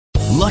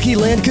Lucky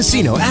Land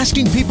Casino,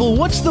 asking people,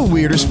 what's the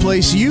weirdest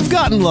place you've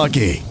gotten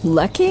lucky?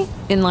 Lucky?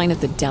 In line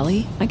at the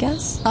deli, I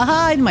guess?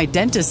 Aha, in my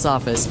dentist's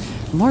office.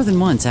 More than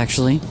once,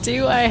 actually.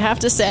 Do I have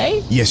to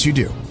say? Yes, you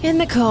do. In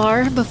the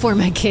car before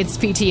my kids'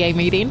 PTA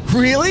meeting.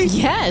 Really?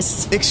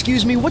 Yes.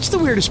 Excuse me, what's the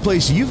weirdest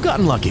place you've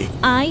gotten lucky?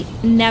 I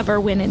never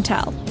win and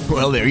tell.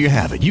 Well, there you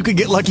have it. You can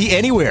get lucky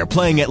anywhere,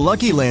 playing at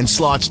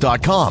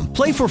LuckyLandSlots.com.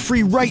 Play for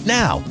free right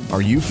now.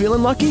 Are you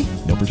feeling lucky?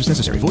 No purchase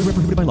necessary. Void where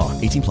prohibited by law.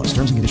 18 plus.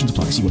 Terms and conditions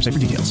apply. See website for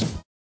details.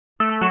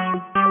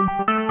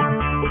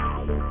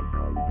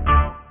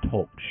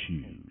 Talk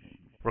shoes.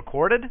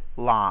 Recorded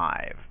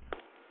live.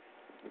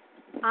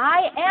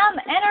 I am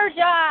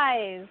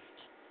energized.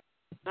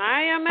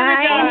 I am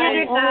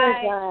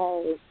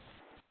energized.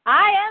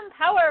 I am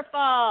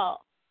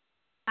powerful.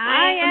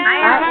 I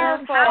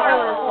am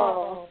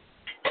powerful.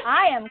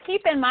 I am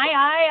keeping my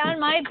eye on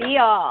my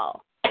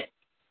be-all.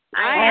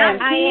 I am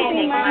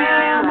keeping my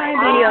eye on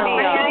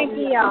my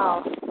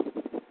be-all.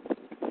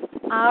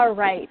 All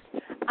right.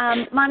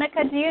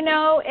 Monica, do you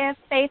know if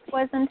Faith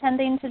was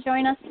intending to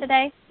join us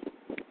today?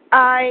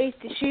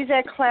 She's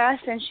at class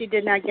and she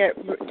did not get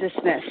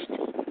dismissed.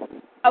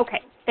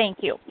 Okay,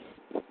 thank you.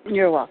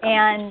 You're welcome.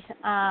 And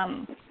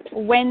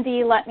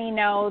Wendy let me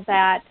know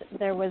that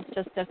there was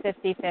just a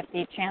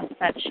 50-50 chance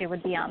that she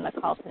would be on the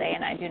call today,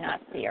 and I do not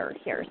see her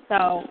here.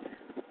 So,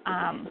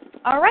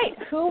 all right,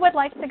 who would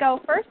like to go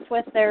first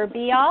with their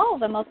be-all,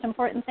 the most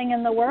important thing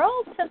in the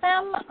world to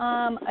them,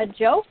 a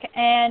joke,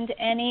 and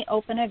any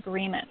open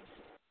agreement?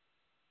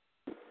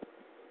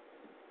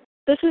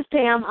 This is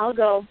Pam. I'll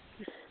go.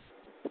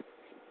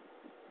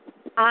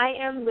 I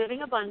am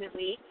living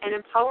abundantly and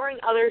empowering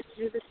others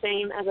to do the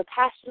same as a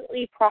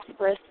passionately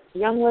prosperous,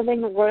 young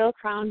living Royal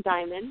Crown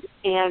Diamond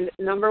and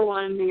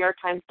 #1 New York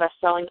Times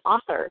bestselling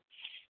author.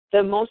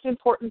 The most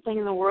important thing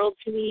in the world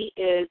to me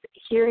is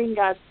hearing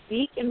God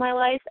speak in my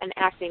life and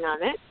acting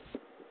on it.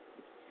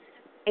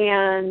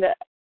 And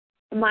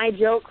my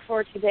joke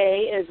for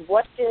today is,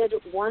 what did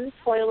one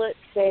toilet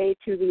say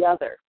to the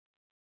other?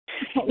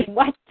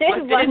 What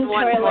did one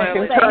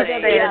toilet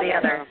say to the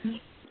other?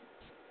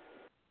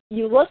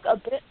 You look a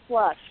bit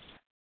flushed.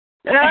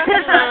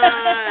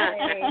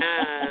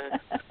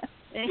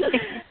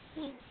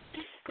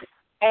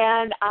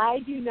 And I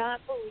do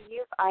not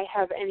believe I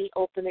have any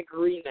open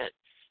agreements.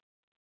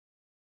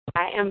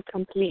 I am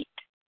complete.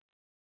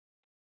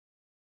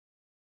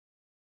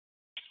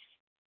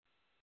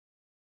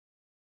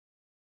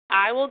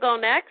 I will go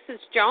next.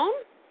 It's Joan.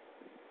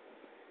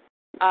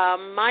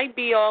 My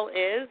be-all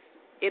is,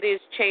 it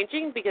is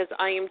changing because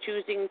I am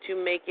choosing to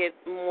make it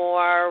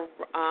more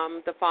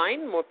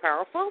defined, more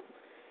powerful.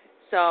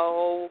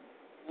 So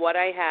what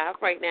I have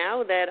right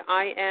now, that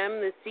I am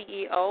the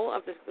CEO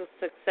of the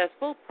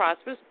successful,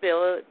 prosperous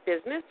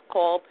business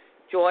called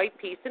Joy,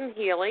 Peace, and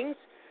Healings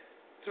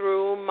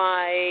through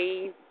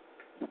my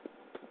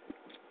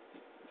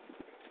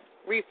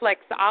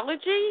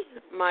reflexology,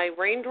 my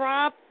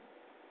raindrop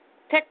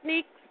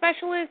technique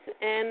specialist,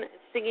 and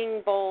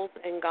singing bowls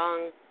and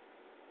gong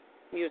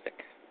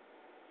music.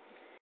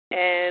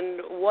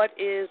 And what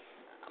is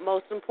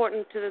most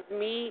important to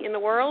me in the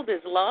world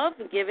is love,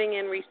 giving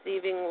and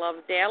receiving love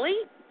daily.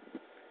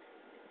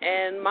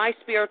 And my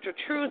spiritual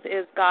truth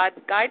is God's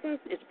guidance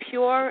is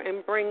pure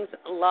and brings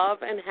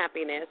love and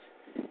happiness.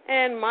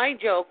 And my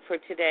joke for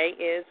today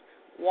is,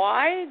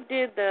 why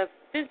did the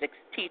physics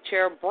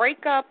teacher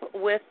break up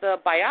with the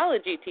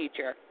biology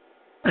teacher?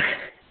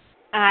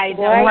 I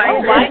don't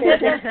know. Why did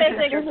the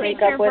physics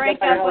teacher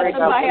break up with the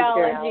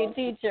biology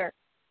teacher?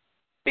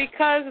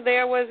 Because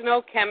there was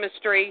no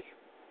chemistry.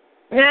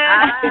 And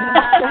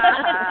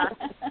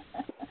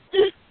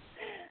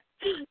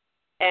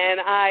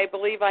I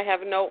believe I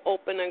have no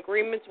open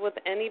agreements with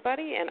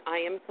anybody, and I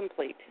am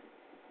complete.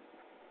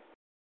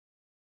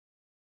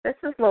 This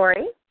is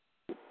Lori.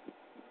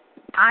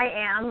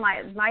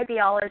 My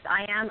be-all is,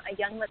 I am a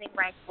young living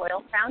ranked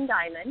Royal Crown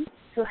Diamond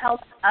who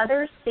helps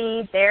others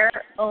see their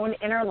own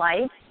inner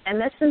life,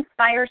 and this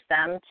inspires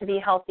them to be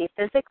healthy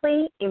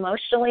physically,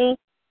 emotionally,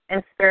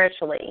 and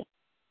spiritually.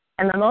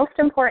 And the most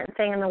important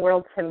thing in the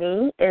world to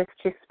me is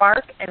to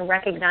spark and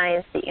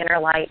recognize the inner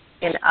light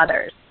in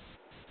others.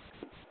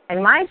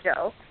 And my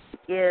joke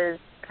is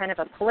kind of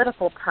a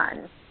political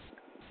pun.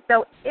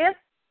 So if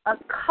a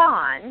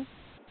con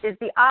is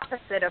the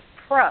opposite of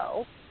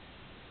pro,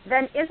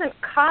 then isn't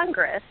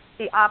Congress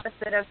the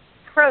opposite of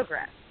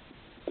progress?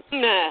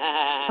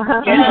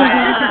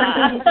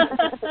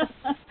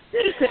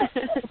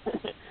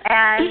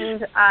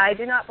 And I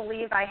do not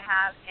believe I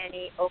have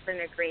any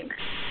open agreement.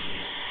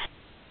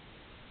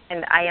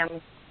 And I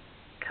am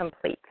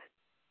complete.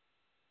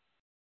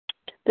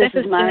 This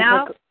is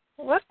Monica.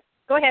 Whoops.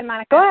 Go ahead,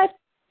 Monica. Go ahead.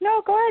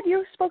 No, go ahead.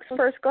 You spoke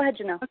first. Go ahead,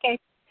 Janelle. Okay.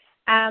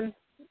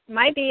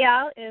 My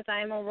be-all is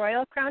I'm a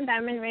Royal Crown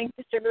Diamond Ring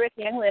distributor with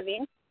Young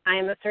Living. I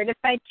am a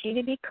certified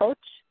GDB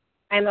coach.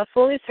 I'm a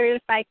fully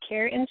certified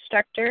care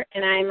instructor,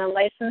 and I'm a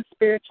licensed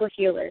spiritual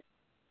healer.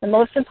 The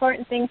most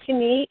important thing to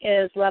me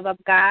is love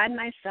of God,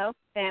 myself,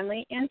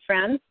 family, and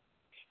friends.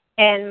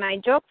 And my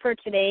joke for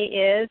today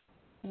is,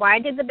 Why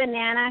did the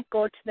banana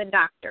go to the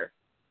doctor?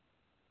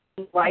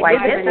 Why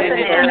did the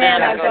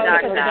banana go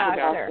to the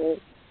doctor?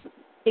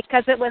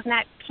 Because it was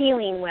not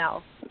peeling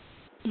well.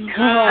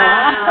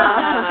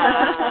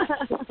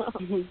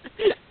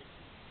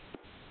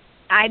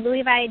 I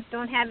believe I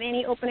don't have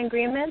any open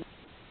agreements,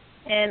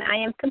 and I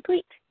am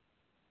complete.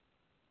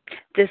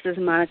 This is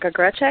Monica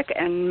Grechek,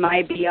 and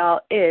my BL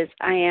is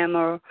I am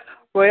a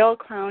Royal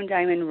Crown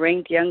Diamond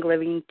ranked Young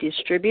Living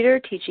distributor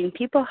teaching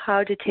people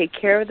how to take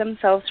care of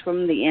themselves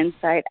from the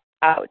inside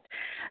out.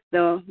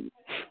 The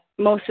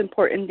most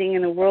important thing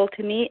in the world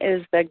to me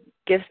is the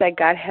gifts that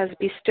God has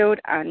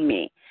bestowed on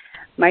me.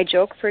 My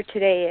joke for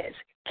today is,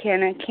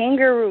 can a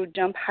kangaroo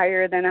jump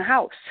higher than a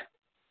house?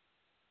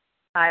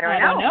 I don't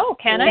know.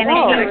 Can a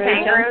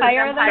kangaroo jump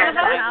higher than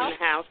a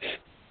house?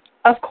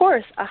 Of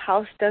course, a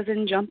house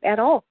doesn't jump at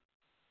all.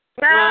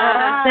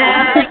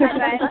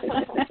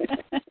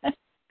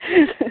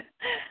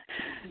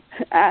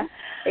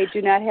 I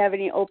do not have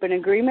any open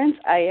agreements.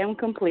 I am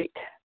complete.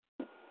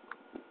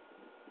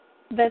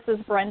 This is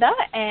Brenda,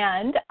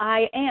 and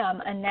I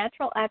am a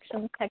Natural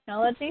Actions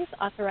Technologies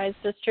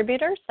authorized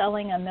distributor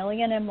selling 1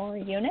 million and more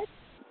units.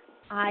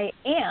 I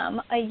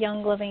am a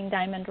Young Living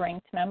Diamond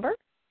ranked member,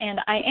 and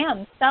I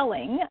am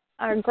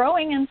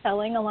growing and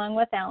selling along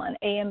with Alan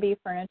A&B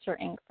Furniture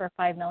Inc. for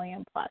 5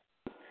 million plus.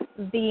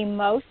 The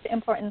most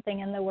important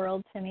thing in the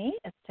world to me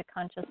is to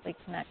consciously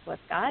connect with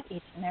God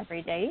each and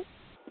every day.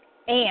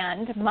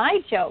 And my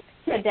joke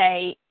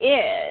today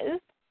is,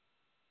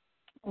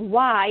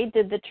 why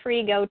did the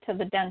tree go to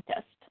the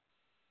dentist?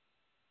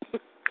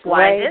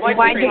 Why did the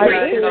tree go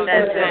to the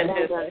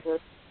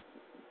dentist?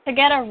 To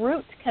get a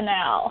root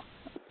canal.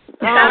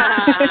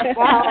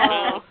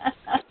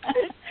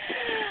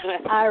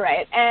 All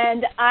right.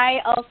 And I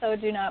also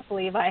do not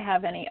believe I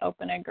have any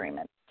open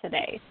agreements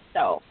today.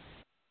 So,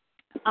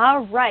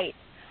 all right.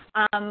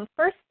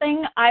 First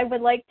thing I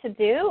would like to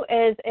do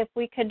is if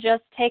we could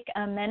just take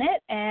a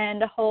minute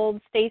and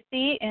hold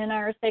Stacy in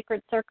our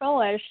sacred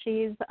circle as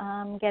she's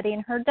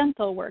getting her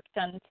dental work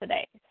done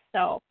today.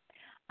 So,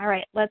 all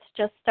right, let's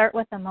just start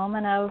with a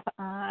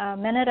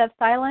minute of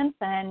silence,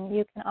 and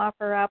you can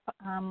offer up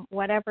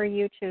whatever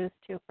you choose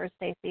to for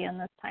Stacy in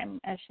this time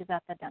as she's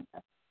at the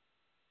dentist.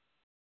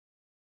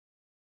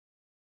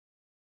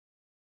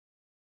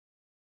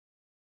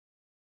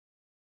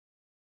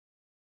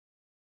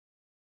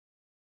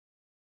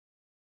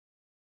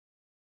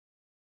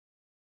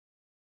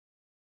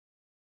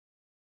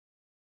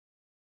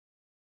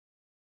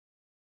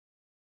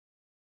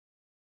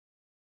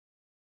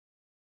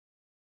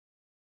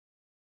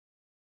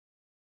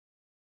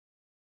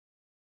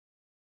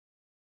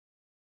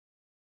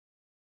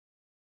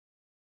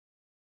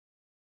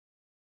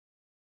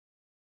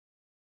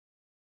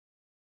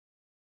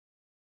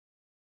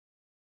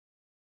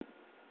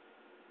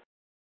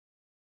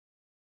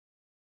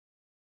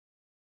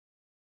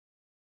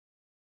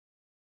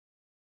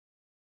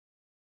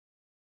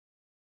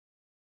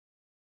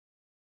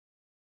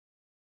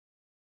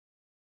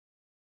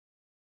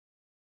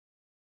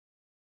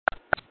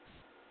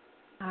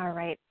 All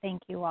right.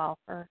 Thank you all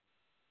for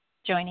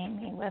joining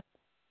me with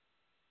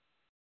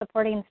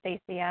supporting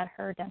Stacy at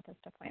her dentist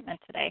appointment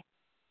today.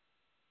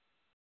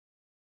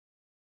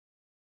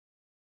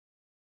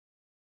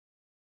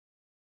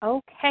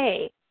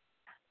 Okay.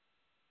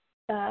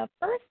 The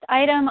first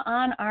item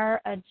on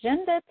our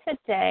agenda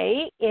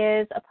today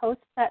is a post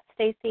that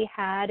Stacy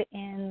had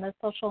in the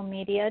social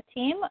media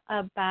team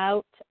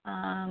about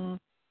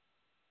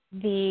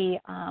the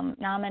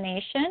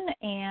nomination,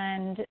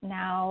 and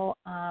now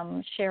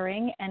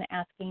sharing and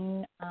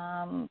asking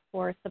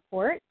for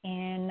support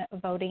in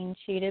voting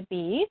Cheetah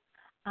B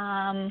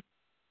to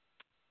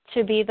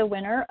be the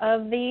winner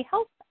of the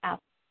Health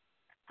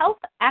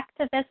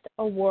Activist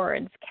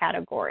Awards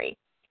category.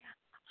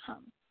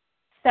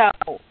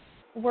 So,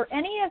 were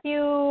any of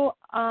you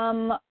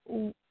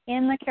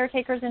in the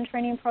Caretakers in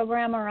Training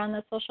program or on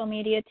the social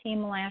media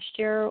team last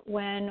year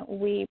when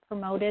we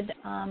promoted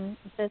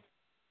this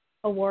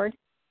award?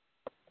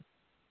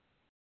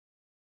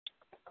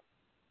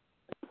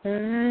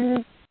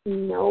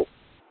 Nope.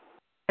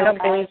 I don't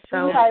think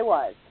so. I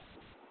was.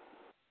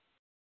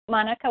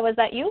 Monica, was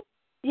that you?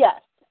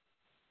 Yes.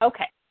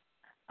 Okay.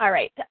 All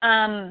right.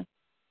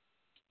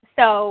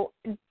 So,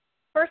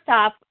 first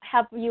off,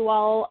 have you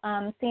all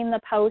seen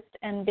the post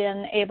and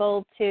been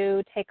able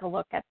to take a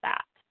look at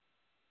that?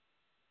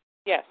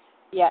 Yes.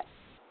 Yes.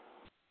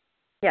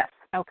 Yes.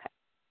 Okay.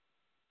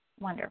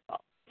 Wonderful.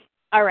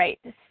 All right.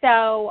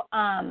 So,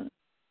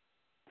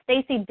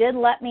 Stacy did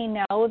let me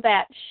know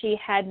that she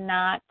had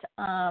not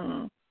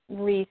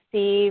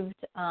received,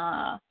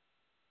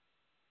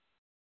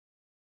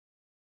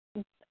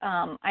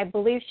 I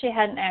believe she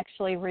hadn't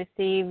actually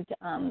received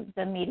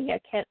the media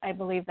kit. I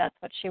believe that's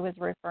what she was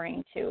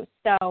referring to.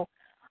 So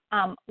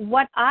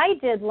what I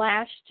did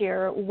last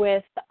year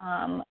with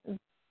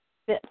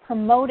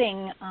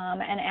promoting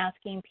and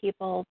asking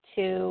people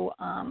to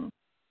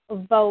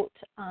vote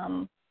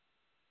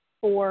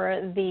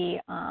for the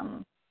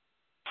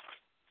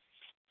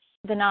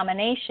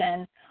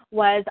nomination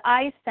was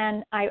I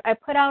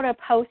put out a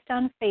post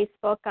on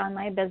Facebook on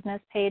my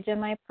business page and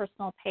my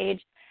personal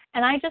page,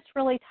 and I just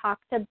really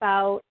talked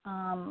about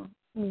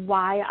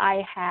why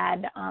I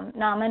had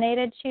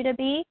nominated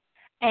CTiT,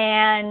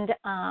 and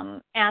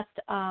asked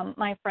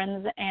my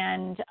friends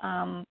and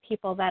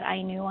people that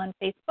I knew on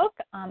Facebook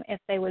if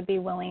they would be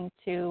willing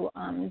to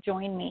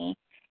join me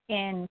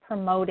in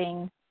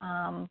promoting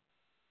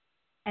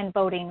and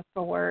voting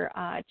for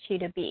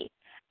CTiT.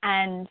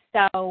 And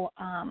so,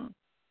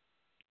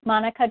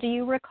 Monica, do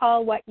you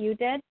recall what you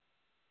did?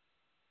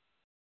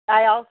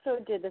 I also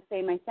did the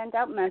same. I sent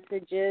out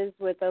messages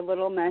with a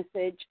little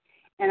message,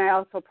 and I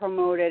also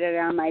promoted it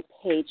on my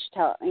page,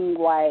 telling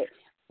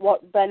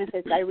what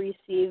benefits I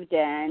received,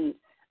 and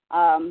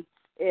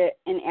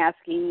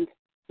asking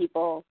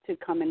people to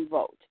come and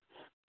vote.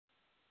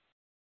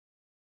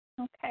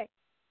 Okay.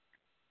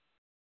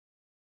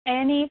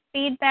 Any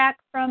feedback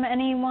from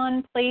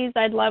anyone, please?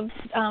 I'd love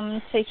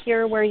to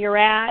hear where you're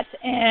at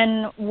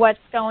and what's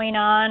going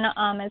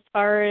on as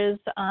far as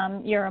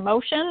your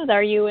emotions.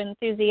 Are you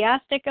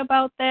enthusiastic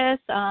about this?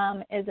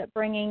 Is it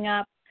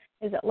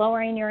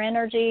lowering your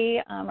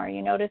energy? Are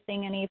you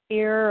noticing any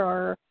fear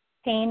or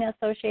pain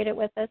associated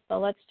with this? So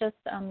let's just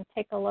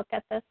take a look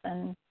at this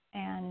and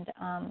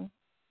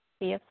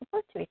be of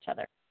support to each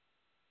other.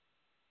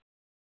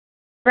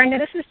 Brenda,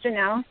 this is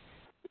Janelle.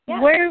 Yeah.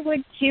 Where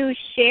would you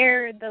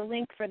share the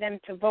link for them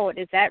to vote?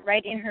 Is that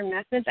right in her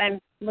message?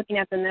 I'm looking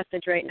at the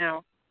message right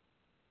now.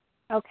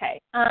 Okay.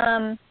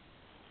 In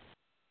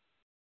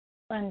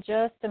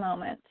just a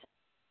moment.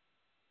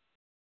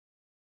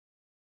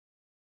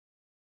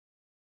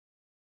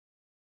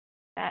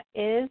 That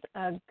is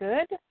a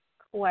good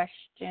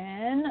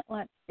question.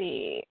 Let's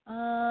see.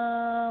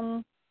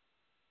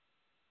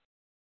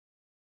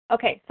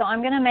 Okay, so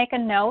I'm going to make a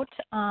note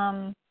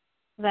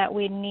that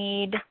we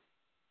need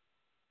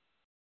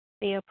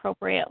the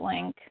appropriate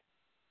link.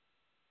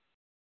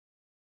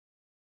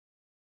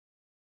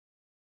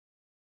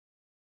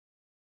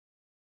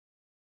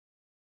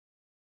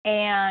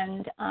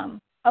 And,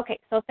 okay,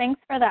 so thanks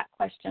for that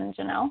question,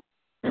 Janelle.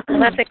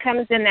 Unless it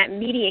comes in that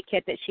media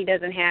kit that she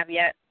doesn't have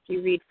yet, if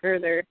you read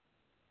further.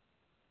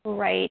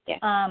 Right.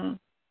 Yeah.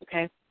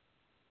 Okay.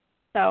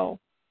 So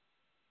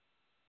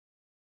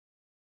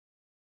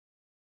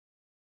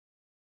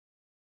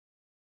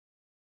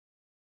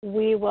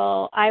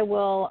I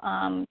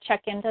will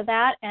check into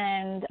that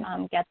and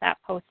get that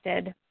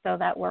posted so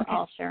that we're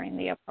all sharing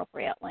the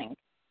appropriate link.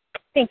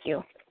 Thank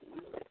you.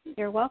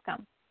 You're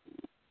welcome.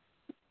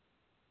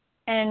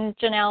 And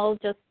Janelle,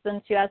 just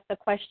since you asked the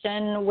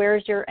question,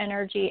 where's your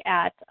energy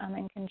at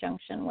in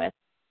conjunction with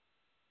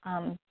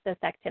this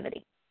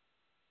activity?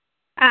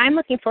 I'm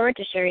looking forward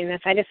to sharing this.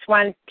 I just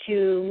want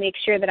to make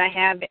sure that I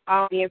have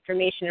all the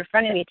information in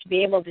front of me to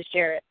be able to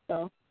share it.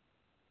 So,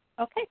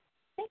 okay,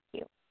 thank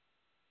you.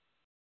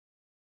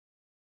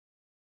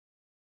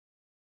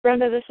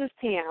 Brenda, this is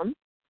Pam.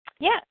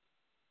 Yeah.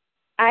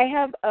 I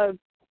have a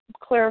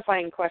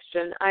clarifying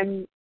question.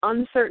 I'm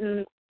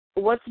uncertain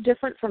what's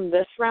different from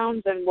this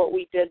round than what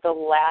we did the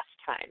last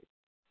time.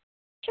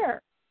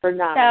 Sure. For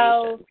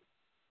nomination. So,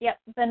 yep,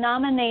 the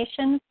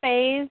nomination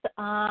phase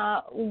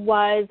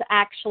was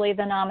actually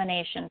the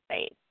nomination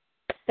phase.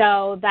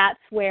 So that's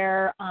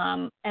where,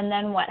 and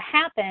then what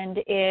happened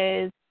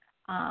is,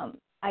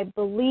 I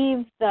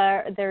believe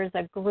there's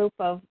a group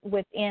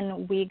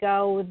within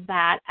WeGo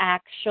that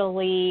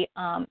actually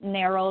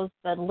narrows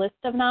the list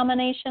of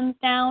nominations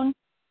down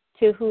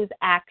to who's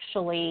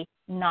actually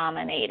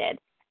nominated.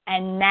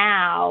 And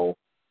now,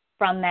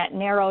 from that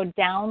narrowed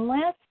down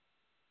list,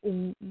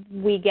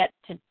 we get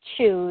to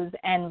choose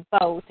and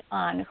vote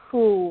on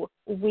who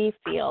we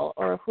feel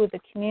or who the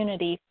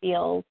community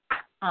feels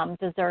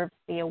deserves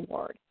the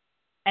award.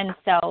 And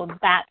so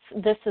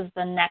this is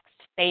the next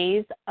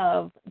phase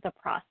of the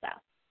process.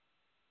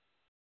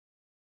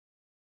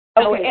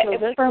 So,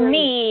 for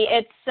me,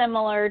 it's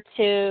similar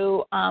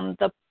to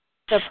the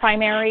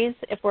primaries.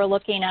 If we're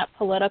looking at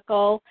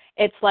political,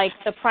 it's like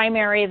the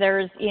primary,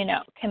 there's,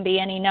 can be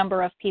any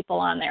number of people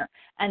on there.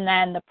 And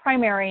then the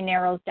primary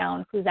narrows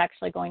down who's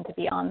actually going to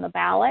be on the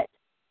ballot.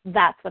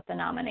 That's what the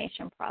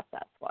nomination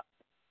process was.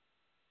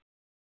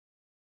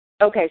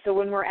 Okay, so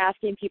when we're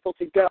asking people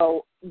to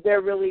go,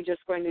 they're really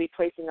just going to be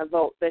placing a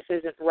vote. This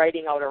isn't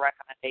writing out a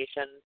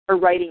recommendation or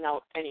writing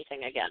out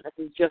anything again.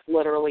 This is just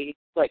literally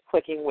like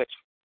clicking which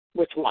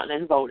one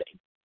and voting.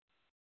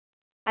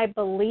 I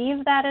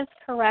believe that is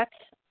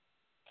correct.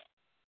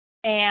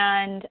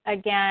 And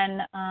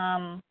again,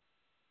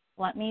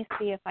 let me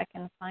see if I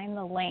can find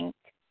the link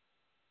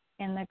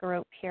in the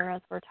group here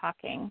as we're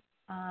talking.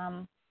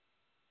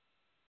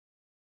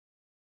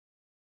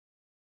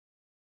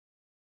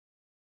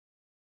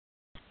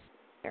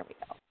 There we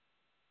go.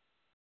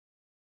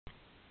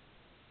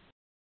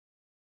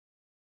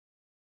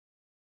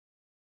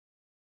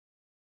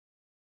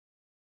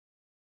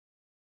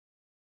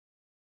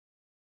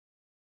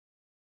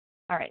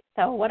 All right,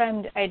 so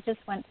I just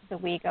went to the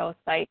WeGo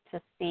site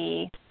to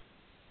see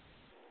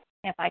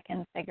if I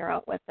can figure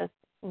out what this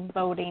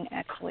voting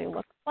actually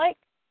looks like.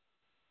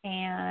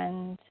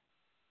 And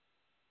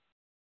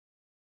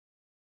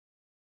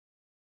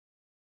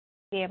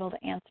be able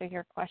to answer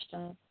your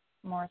questions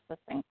more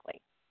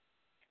succinctly.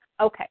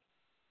 Okay,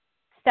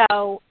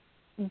 so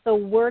the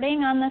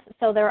wording on this,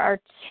 so there are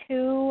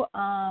two,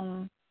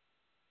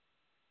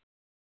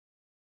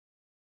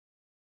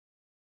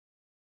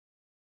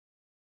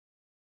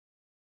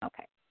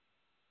 okay.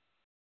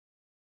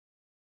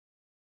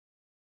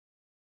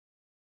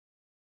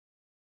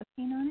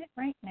 Looking on it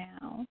right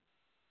now.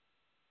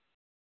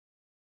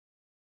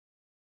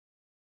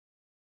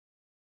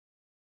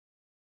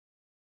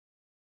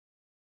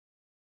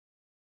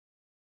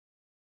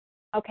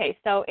 Okay,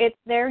 so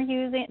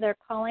they're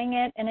calling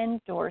it an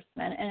endorsement,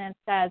 and it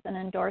says an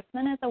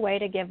endorsement is a way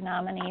to give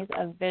nominees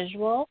a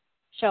visual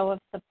show of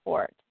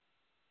support.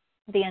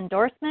 The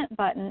endorsement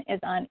button is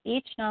on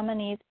each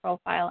nominee's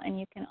profile, and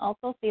you can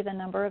also see the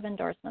number of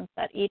endorsements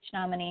that each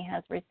nominee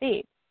has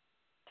received.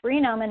 3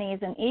 nominees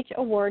in each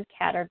award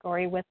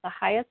category with the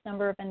highest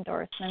number of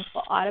endorsements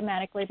will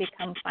automatically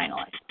become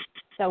finalists.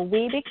 So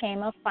we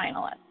became a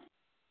finalist.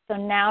 So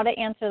now to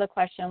answer the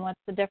question, what's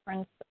the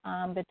difference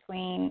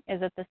between,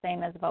 is it the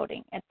same as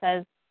voting? It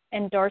says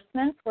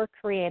endorsements were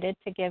created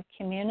to give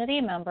community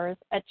members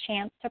a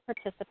chance to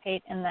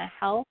participate in the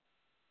Health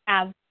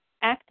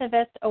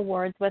Activist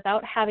Awards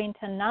without having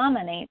to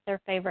nominate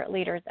their favorite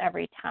leaders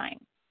every time.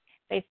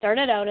 They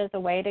started out as a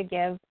way to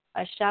give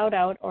a shout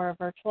out or a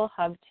virtual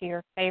hug to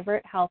your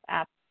favorite health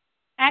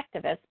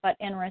activist, but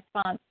in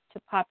response to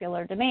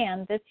popular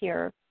demand this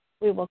year,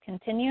 we will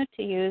continue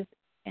to use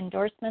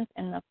endorsements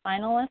in the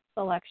finalist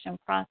selection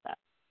process.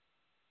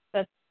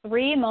 The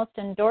 3 most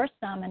endorsed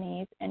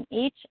nominees in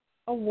each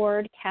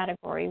award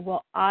category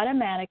will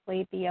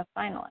automatically be a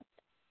finalist.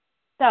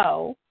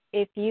 So,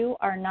 if you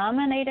are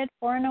nominated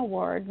for an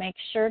award, make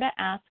sure to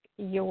ask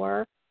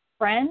your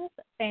friends,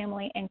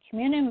 family, and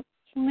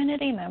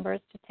community members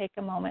to take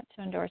a moment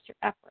to endorse your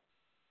efforts.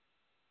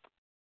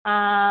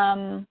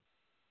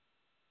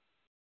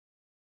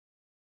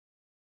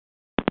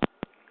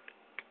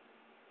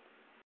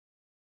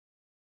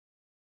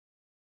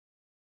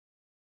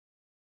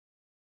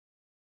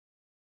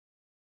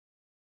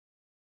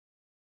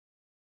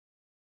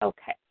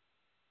 Okay.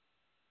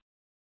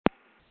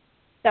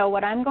 So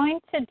what I'm going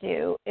to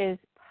do is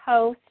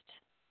post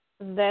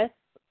this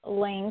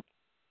link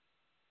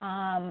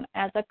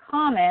as a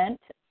comment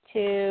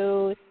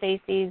to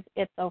Stacy's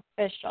It's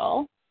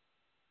Official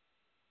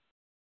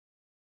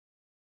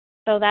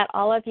so that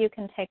all of you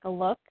can take a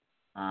look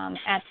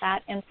at that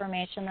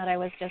information that I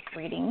was just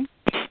reading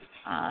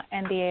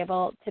and be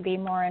able to be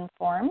more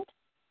informed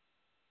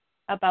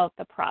about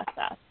the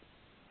process.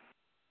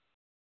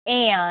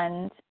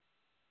 And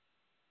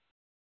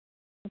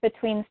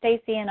between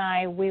Stacy and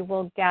I, we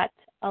will get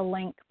a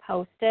link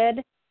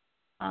posted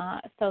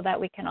so that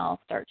we can all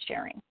start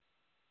sharing.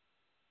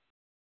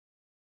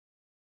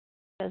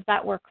 Does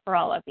that work for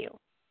all of you?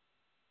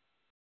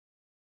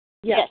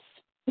 Yes.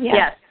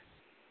 Yes.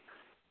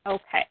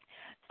 Okay.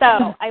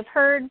 So I've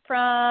heard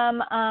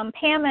from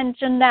Pam and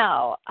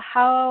Janelle.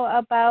 How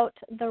about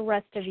the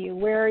rest of you?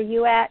 Where are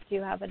you at? Do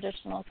you have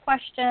additional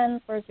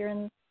questions? Where's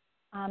your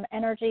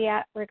energy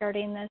at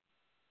regarding this?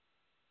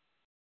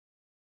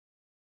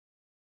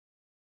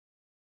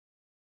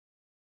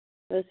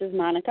 This is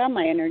Monica.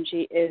 My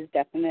energy is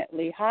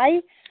definitely high,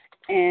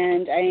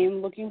 and I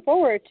am looking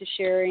forward to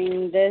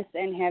sharing this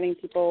and having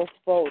people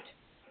vote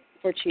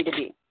for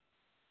CTiT.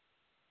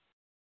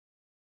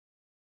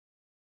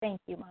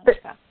 Thank you,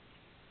 Monica.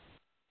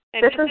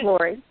 This is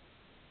Lori.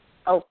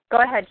 Oh,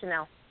 go ahead,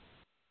 Janelle.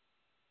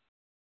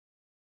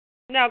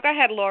 No, go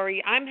ahead,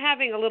 Lori. I'm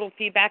having a little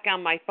feedback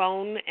on my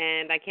phone,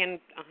 and I can't,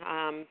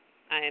 I'm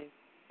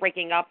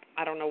breaking up.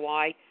 I don't know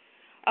why.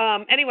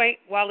 Anyway,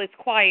 while it's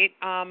quiet,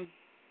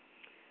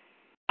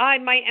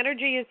 my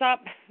energy is up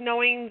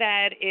knowing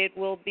that it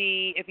will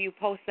be, if you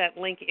post that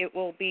link, it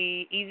will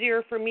be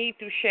easier for me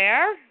to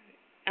share.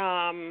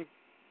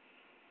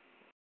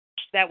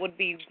 That would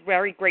be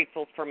very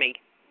grateful for me.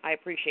 I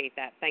appreciate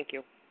that. Thank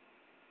you.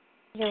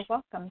 You're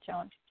welcome,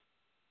 Joan.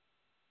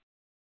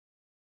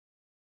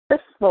 This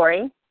is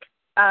Lori.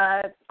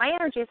 My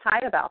energy is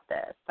high about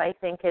this. I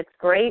think it's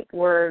great. We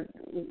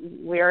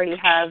already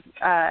have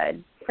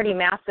pretty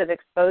massive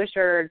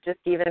exposure just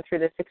even through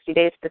the 60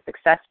 Days to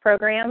Success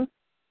program.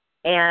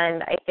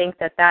 And I think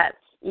that that's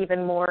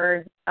even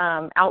more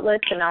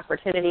outlets and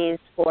opportunities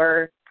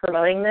for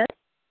promoting this.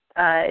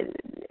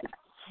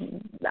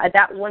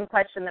 That one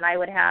question that I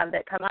would have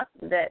that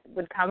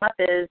would come up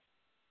is,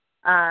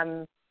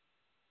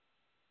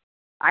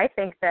 I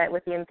think that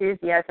with the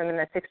enthusiasm in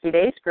the 60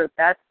 Days group,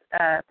 that's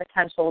a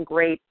potential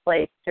great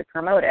place to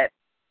promote it.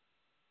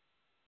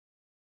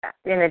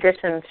 In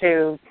addition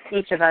to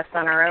each of us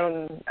on our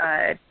own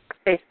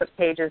Facebook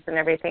pages and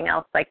everything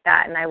else like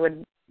that. And I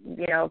would,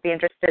 be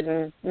interested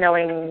in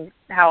knowing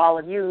how all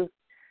of you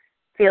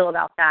feel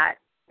about that,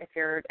 if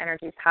your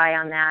energy's high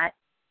on that.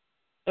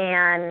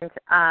 And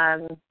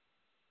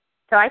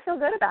so I feel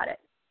good about it.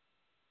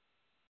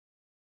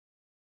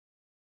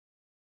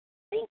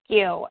 Thank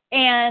you.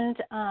 And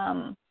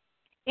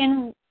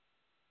in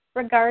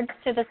regards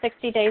to the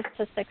 60 days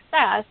to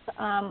success,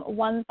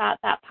 one thought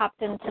that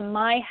popped into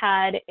my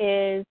head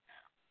is,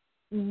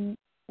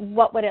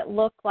 what would it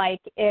look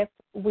like if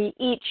we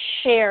each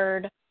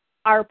shared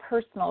our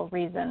personal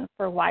reason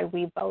for why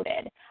we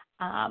voted?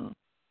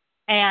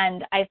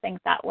 And I think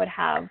that would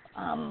have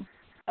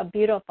a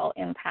beautiful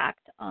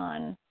impact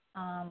on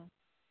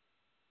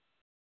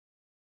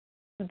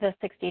the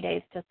 60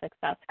 Days to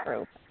Success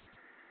group.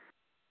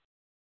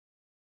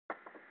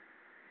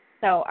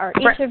 So are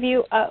each of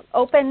you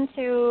open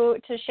to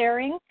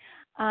sharing?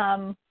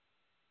 I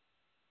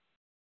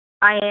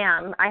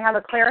am. I have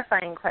a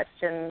clarifying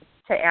question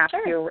to ask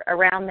you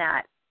around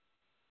that.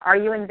 Are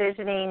you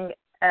envisioning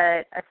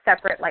a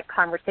separate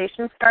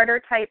conversation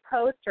starter type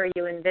post, or are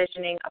you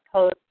envisioning a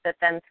post that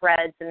then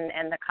threads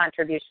and the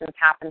contributions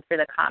happen through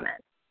the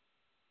comments?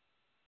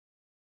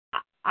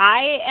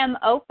 I am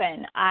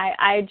open.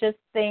 I just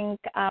think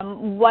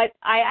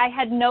I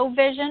had no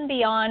vision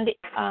beyond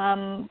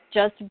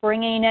just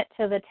bringing it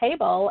to the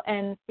table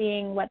and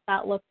seeing what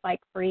that looks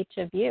like for each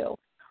of you.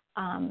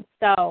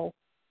 So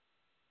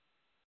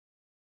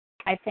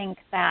I think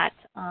that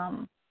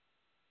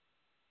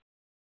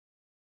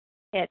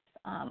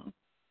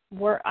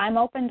I'm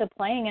open to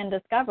playing and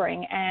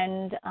discovering,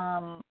 and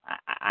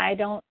I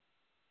don't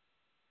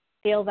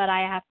feel that I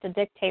have to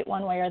dictate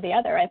one way or the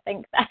other. I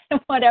think that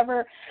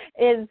whatever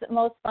is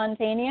most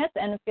spontaneous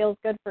and feels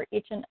good for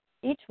each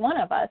one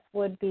of us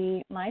would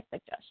be my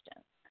suggestion.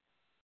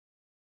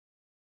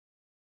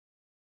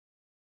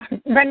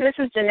 Brenda,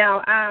 this is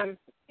Janelle.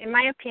 In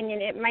my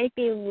opinion, it might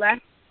be less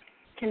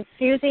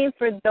confusing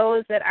for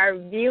those that are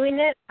viewing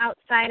it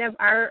outside of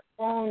our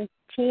own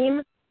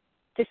team,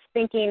 just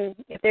thinking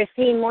if they're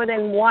seeing more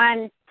than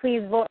one,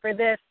 please vote for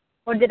this,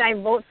 or did I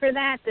vote for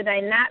that? Did I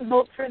not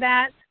vote for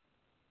that?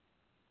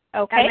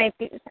 Okay. That might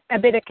be a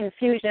bit of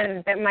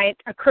confusion that might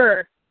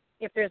occur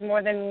if there's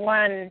more than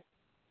one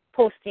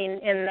posting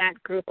in that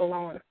group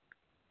alone.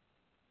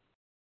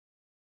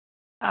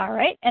 All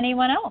right.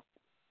 Anyone else?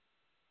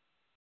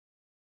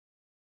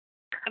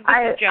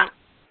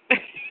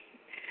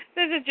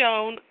 This is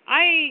Joan.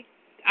 I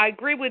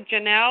agree with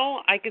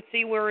Janelle. I could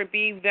see where it'd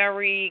be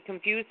very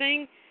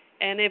confusing,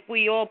 and if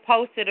we all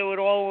posted, it would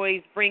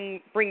always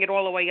bring it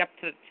all the way up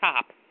to the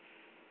top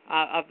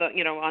of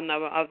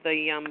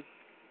the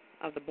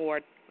of the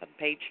board, of the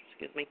page,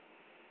 excuse me.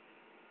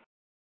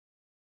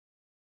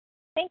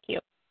 Thank you.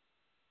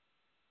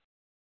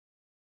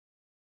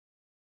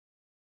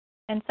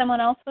 And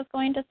someone else was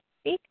going to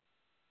speak?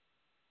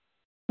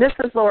 This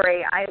is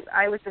Lori.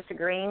 I was just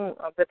agreeing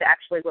with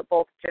actually what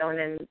both Joan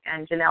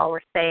and Janelle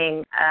were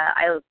saying.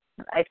 I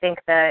think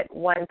that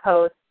one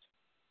post,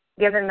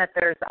 given that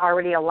there's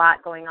already a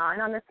lot going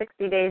on the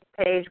 60 Days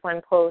page,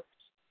 one post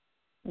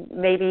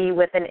maybe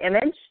with an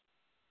image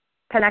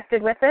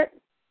connected with it,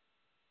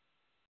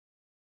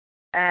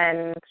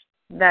 and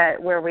that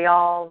where we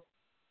all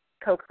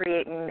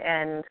co-create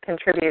and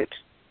contribute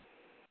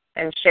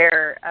and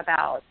share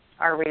about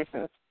our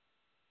reasons.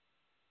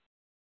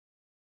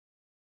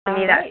 To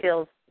me, that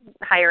feels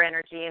higher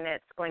energy, and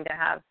it's going to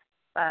have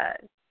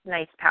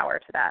nice power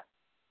to that.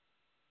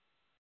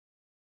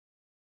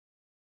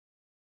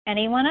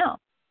 Anyone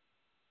else?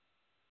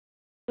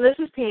 This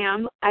is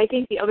Pam. I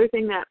think the other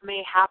thing that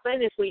may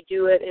happen if we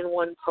do it in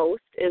one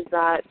post is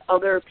that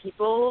other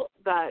people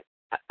that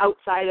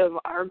outside of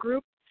our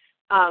group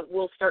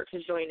will start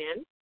to join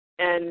in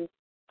and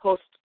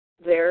post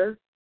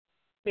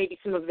maybe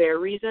some of their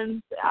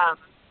reasons.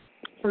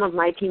 Some of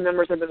my team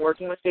members have been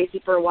working with Stacey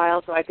for a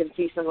while, so I can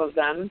see some of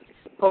them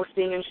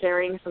posting and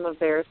sharing some of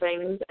their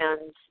things,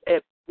 and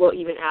it will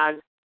even add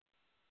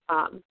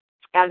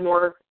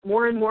more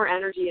and more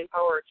energy and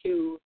power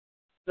to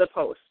the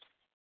post.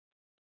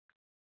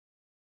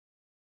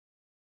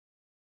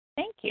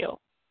 Thank you.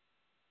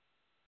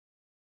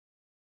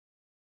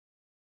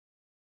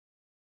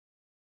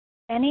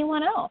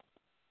 Anyone else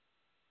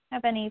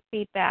have any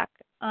feedback?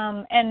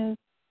 And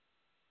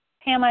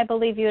Pam, I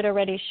believe you had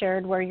already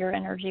shared where your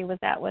energy was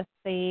at with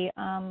the,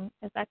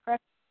 is that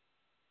correct?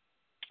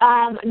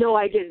 No,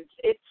 I didn't.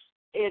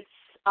 It's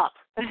up.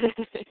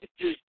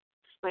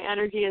 My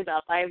energy is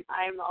up.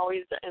 I'm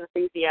always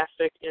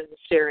enthusiastic in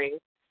sharing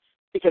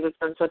because it's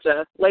been such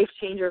a life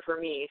changer for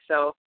me.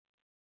 So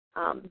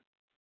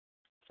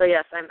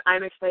yes,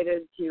 I'm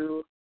excited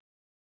to.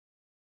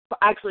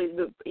 Actually,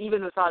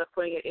 even the thought of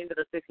putting it into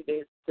the 60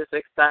 Days to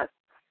Success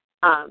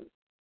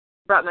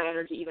brought my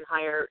energy even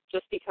higher,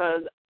 just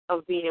because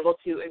of being able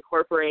to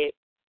incorporate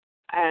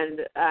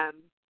and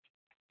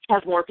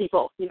have more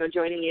people,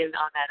 joining in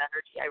on that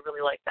energy. I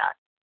really like that.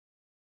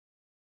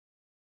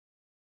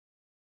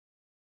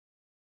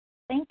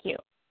 Thank you.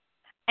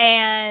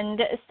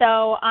 And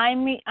so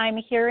I'm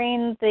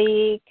hearing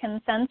the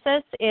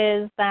consensus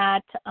is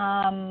that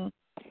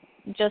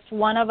just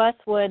one of us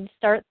would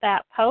start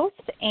that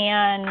post,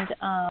 and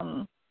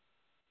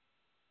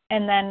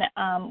then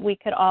we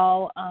could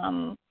all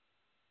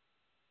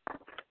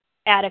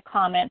add a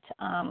comment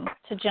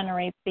to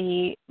generate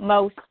the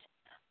most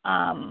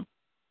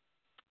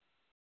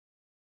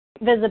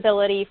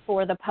visibility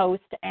for the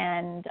post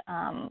and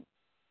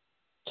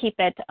keep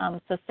it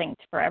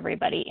succinct for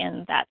everybody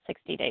in that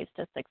 60 Days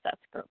to Success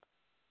group.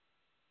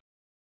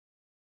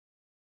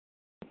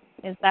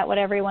 Is that what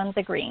everyone's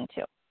agreeing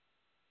to?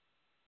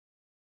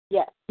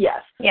 Yes.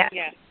 Yes. Yes.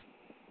 Yes.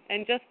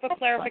 And just for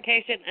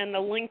clarification, and the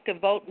link to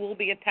vote will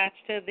be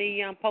attached to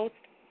the post?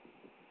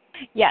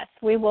 Yes,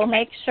 we will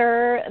make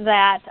sure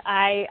that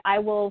I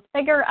will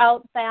figure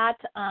out that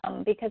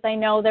because I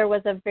know there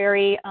was a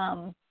very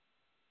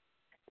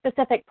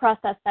specific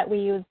process that we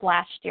used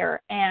last year,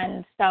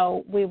 and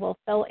so we will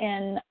fill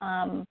in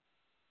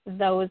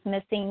those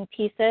missing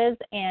pieces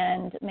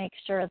and make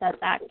sure that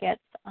that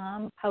gets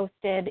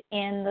posted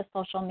in the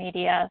social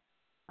media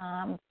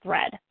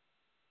thread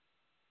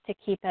to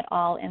keep it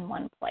all in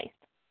one place.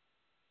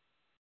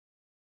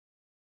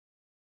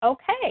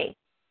 Okay.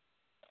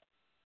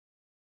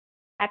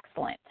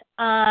 Excellent.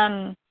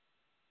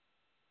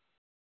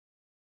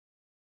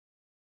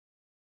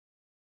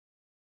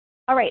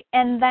 All right,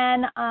 and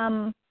then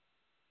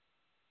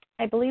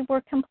I believe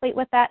we're complete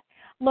with that.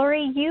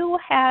 Lori, you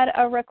had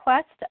a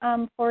request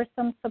for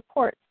some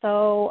support,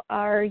 so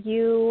are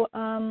you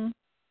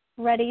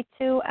ready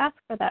to ask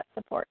for that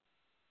support?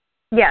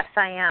 Yes,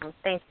 I am.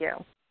 Thank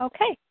you.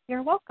 Okay,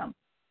 you're welcome.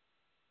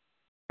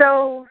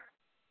 So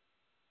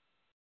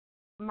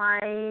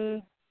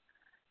I'm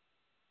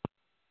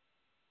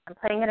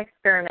playing and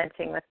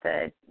experimenting with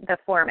the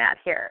format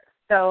here.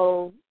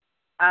 So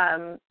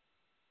I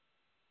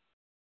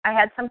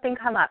had something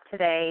come up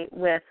today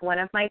with one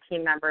of my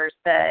team members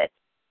that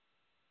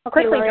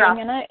quickly Lori, dropped.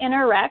 I'm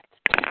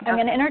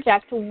going to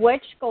interject.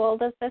 Which goal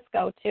does this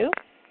go to?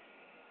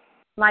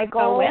 My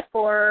goal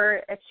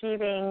for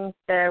achieving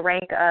the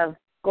rank of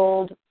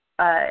gold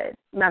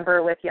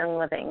member with Young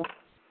Living.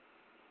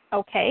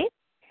 Okay.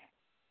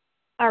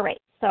 All right.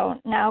 So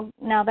now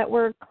that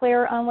we're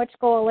clear on which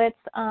goal it's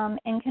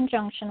in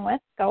conjunction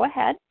with, go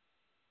ahead.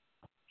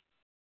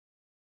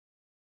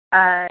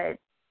 I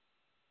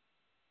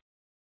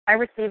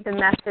received a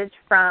message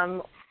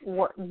from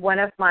one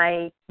of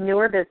my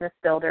newer business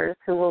builders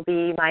who will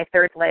be my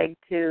third leg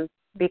to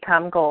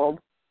become gold.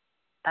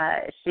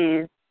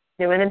 She's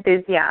new and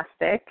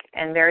enthusiastic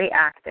and very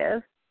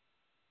active.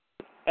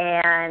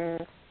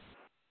 And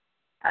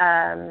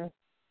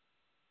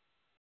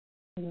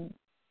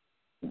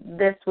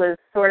this was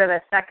sort of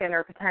a second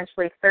or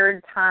potentially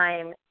third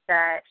time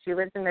that she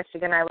lives in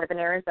Michigan. I live in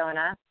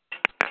Arizona.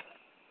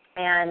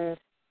 And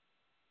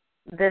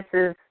this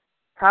is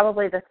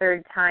probably the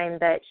third time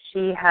that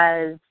she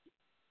has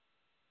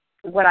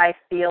what I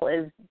feel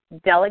is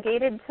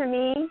delegated to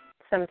me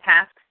some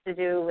tasks to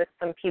do with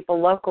some people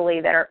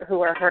locally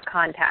who are her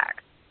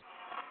contacts.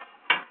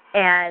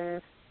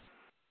 And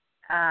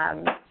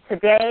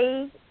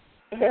today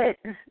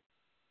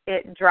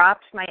it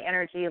dropped my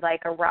energy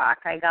like a rock.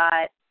 I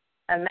got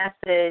a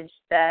message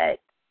that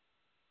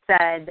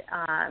said,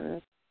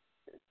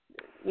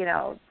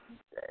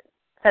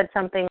 said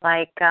something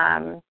like,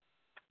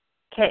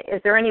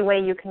 is there any way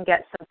you can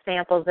get some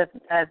samples of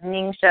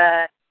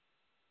Ningxia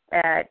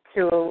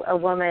to a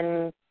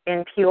woman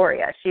in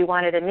Peoria? She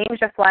wanted a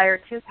Ningxia flyer,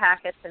 2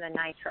 packets, and a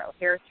nitro.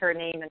 Here's her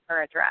name and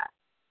her address.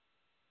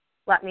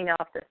 Let me know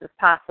if this is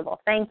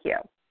possible. Thank you.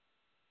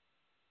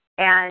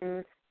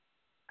 And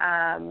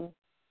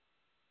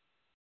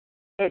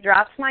it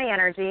drops my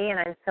energy,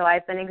 and so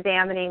I've been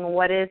examining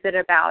what is it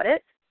about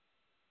it.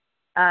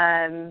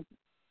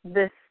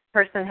 This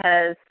person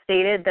has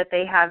stated that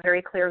they have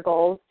very clear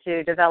goals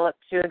to develop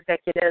 2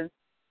 executives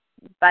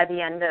by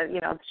the end of,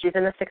 she's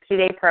in the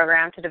 60-day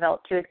program to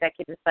develop 2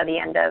 executives by the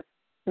end of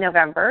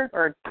November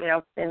or,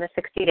 in the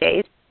 60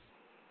 days.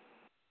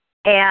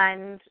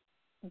 And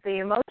the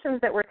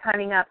emotions that were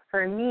coming up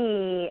for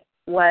me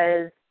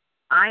was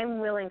I'm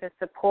willing to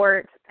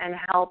support and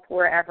help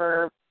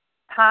wherever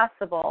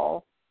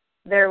possible.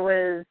 There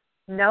was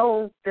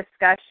no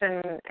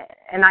discussion,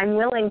 and I'm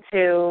willing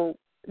to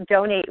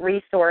donate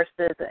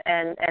resources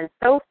and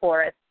so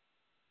forth.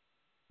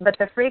 But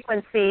the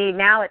frequency,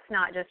 now it's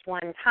not just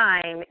one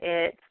time.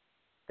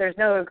 There's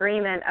no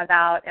agreement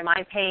about, am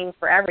I paying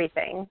for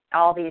everything,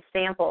 all these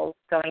samples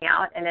going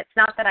out? And it's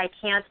not that I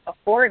can't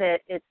afford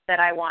it. It's that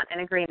I want an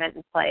agreement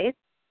in place.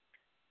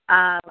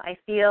 I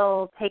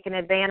feel taken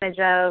advantage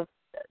of,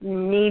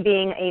 me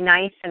being a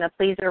nice and a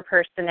pleaser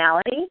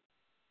personality.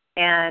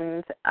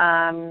 And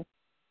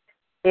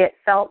it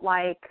felt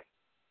like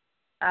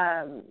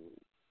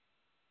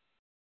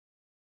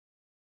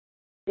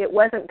it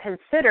wasn't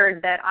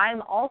considered that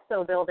I'm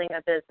also building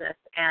a business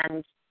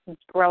and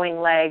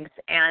growing legs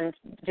and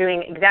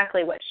doing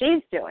exactly what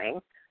she's doing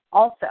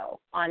also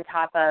on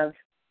top of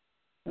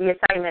the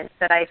assignments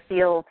that I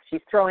feel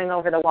she's throwing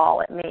over the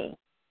wall at me.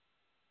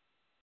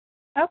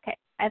 Okay,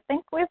 I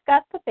think we've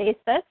got the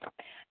basis.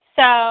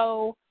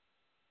 So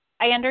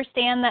I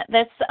understand that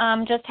this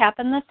just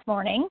happened this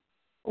morning.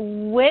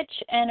 Which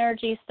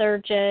energy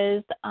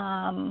surges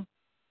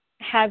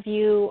have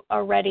you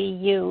already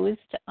used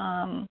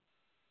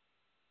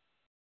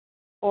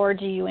or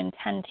do you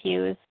intend to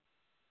use?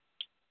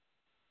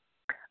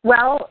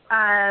 Well,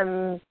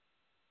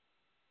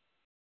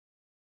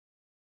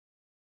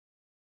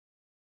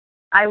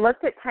 I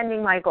looked at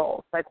tending my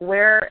goals, like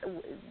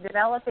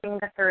developing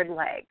the third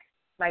leg,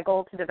 my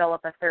goal to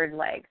develop a third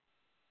leg.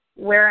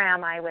 Where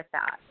am I with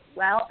that?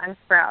 Well, I'm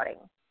sprouting.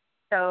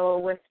 So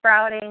with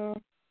sprouting,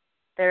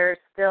 there's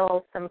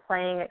still some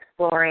playing,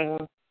 exploring,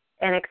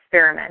 and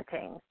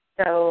experimenting.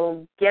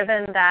 So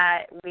given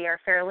that we are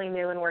fairly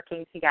new and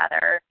working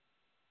together,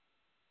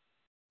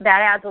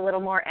 that adds a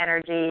little more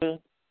energy.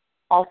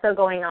 Also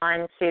going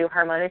on to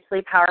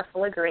harmoniously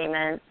powerful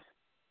agreements.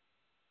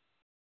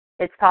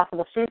 It's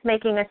possible she's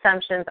making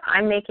assumptions,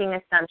 I'm making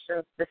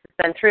assumptions. This has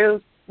been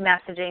through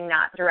messaging,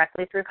 not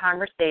directly through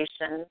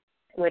conversation,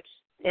 which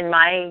in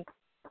my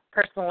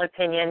personal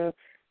opinion,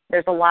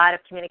 there's a lot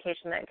of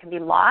communication that can be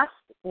lost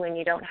when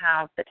you don't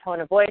have the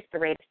tone of voice, the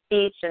rate of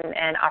speech,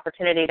 and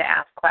opportunity to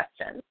ask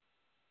questions.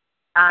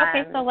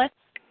 Okay, so let's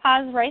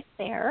pause right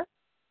there.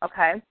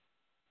 Okay.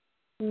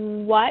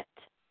 What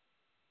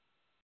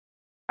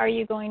are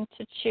you going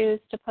to choose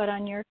to put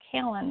on your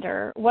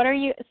calendar?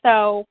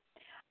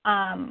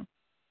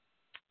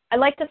 I'd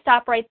like to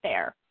stop right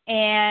there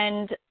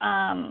and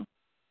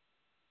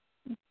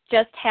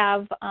just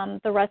have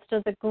the rest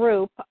of the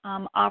group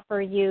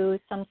offer you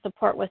some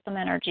support with some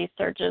energy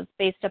surges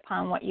based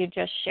upon what you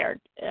just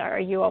shared. Are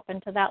you open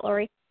to that,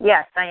 Lori?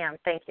 Yes, I am.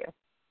 Thank you.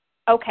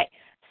 Okay.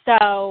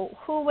 So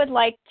who would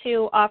like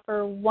to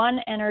offer one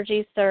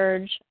energy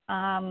surge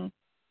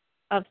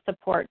of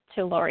support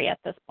to Lori at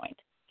this point?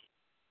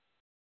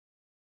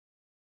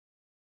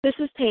 This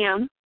is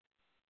Pam.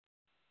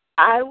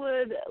 I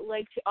would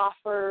like to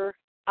offer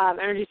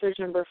energy surge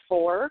number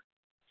 4,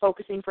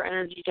 focusing for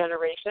energy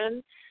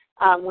generation.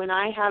 When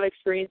I have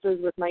experiences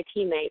with my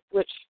teammates,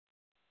 which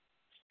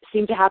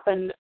seem to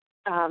happen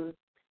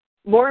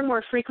more and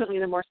more frequently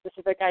the more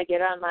specific I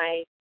get on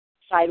my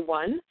side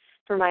 1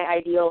 for my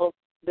ideal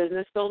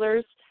business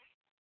builders,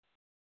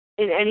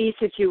 in any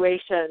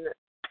situation,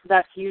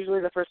 that's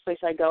usually the first place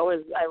I go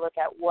is I look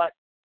at what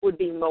would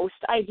be most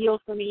ideal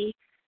for me.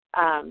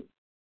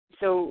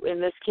 So in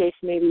this case,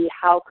 maybe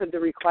how could the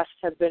request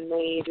have been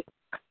made?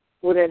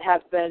 Would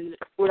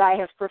I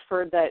have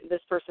preferred that this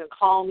person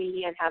call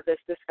me and have this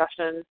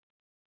discussion?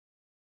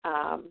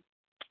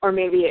 Or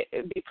maybe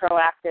it be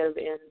proactive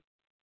in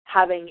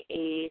having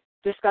a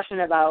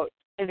discussion about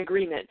an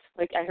agreement.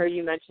 Like I heard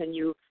you mention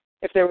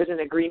if there was an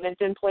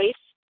agreement in place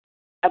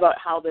about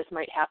how this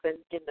might happen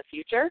in the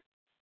future.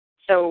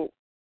 So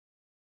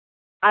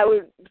I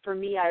would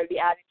be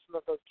adding some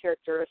of those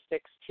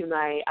characteristics to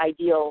my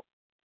ideal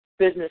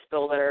business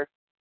builder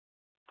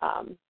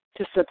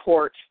to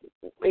support,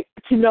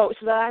 to know,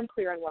 so that I'm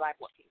clear on what I'm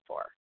looking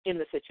for in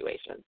the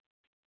situation.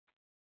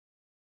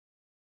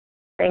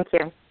 Thank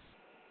you.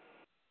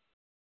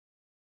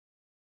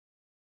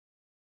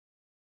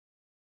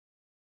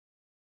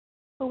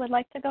 Who would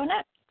like to go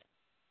next?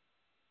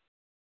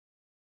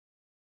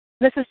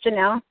 This is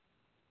Janelle.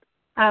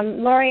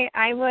 Lori,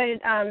 I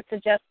would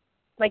suggest,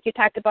 like you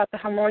talked about, the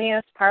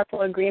harmonious,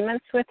 powerful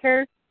agreements with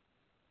her,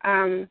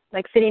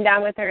 like sitting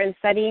down with her and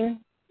setting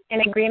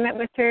an agreement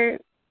with her.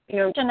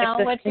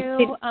 Janelle,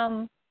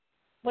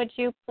 would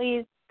you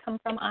please come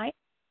from I?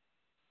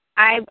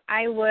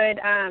 I would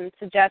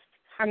suggest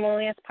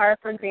harmonious,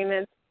 powerful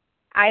agreements.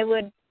 I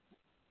would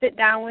sit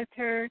down with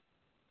her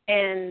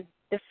and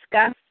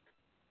discuss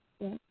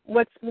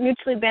what's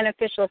mutually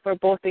beneficial for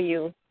both of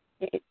you.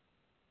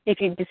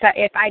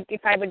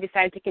 If I would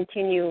decide to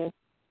continue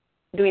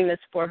doing this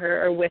for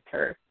her or with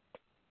her.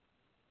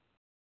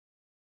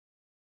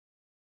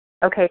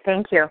 Okay,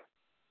 thank you.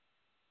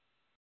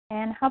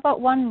 And how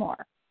about one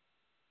more?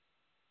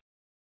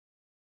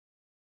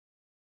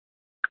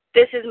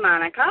 This is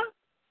Monica.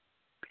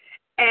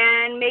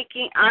 And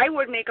I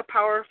would make a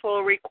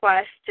powerful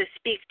request to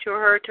speak to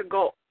her to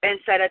go and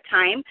set a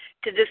time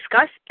to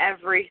discuss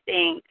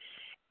everything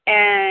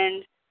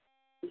and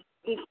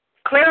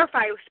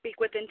clarify, speak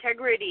with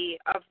integrity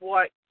of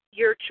what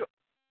your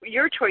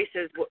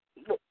choices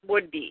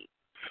would be.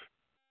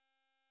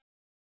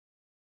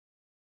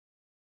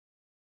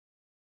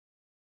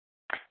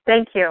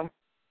 Thank you.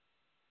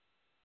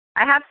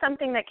 I have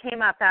something that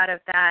came up out of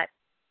that,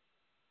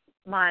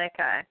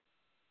 Monica,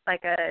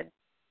 like a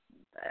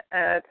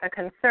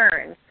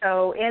concern.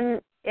 So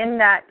in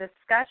that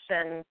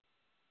discussion,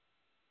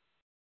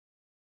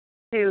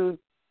 to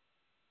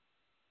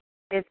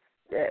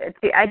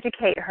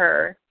educate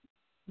her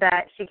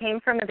that she came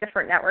from a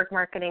different network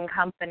marketing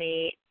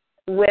company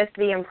with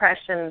the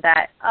impression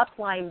that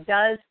upline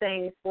does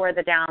things for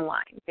the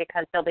downline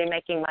because they'll be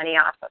making money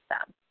off of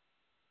them,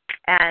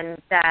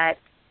 and that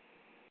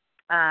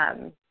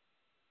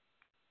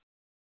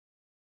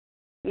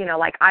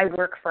like I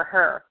work for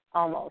her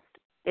almost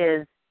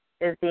is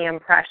the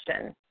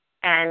impression.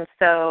 And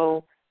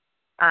so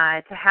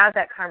to have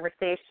that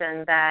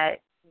conversation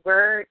that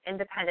we're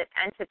independent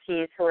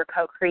entities who are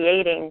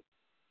co-creating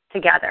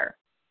together.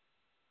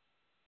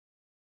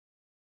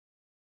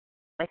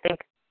 I think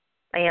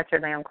I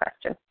answered my own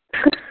question.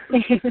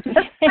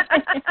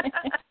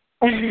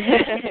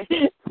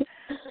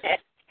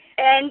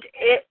 And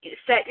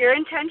set your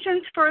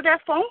intentions for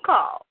that phone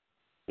call.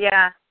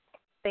 Yeah,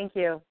 thank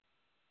you.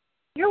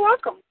 You're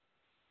welcome.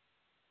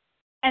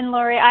 And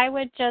Lori, I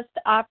would just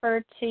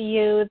offer to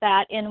you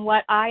that in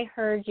what I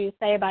heard you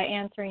say by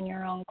answering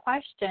your own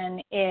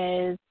question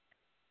is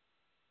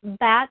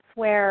that's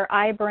where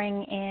I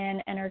bring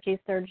in energy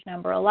surge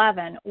number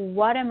 11.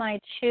 What am I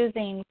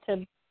choosing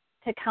to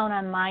count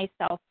on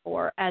myself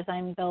for as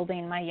I'm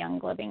building my Young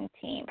Living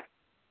team?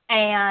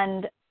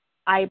 And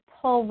I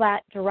pull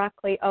that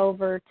directly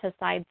over to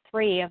side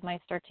 3 of my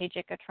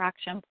strategic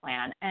attraction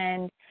plan.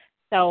 And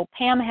so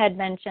Pam had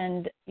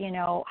mentioned,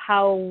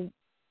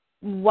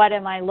 what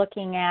am I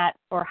looking at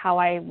for how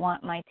I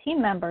want my team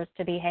members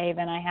to behave,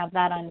 and I have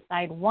that on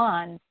side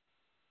 1.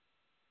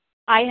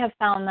 I have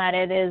found that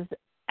it is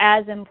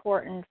as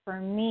important for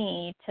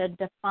me to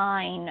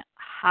define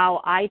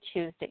how I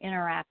choose to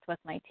interact with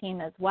my team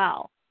as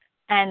well.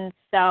 And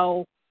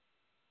so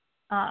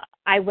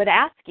I would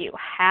ask you,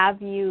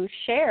 have you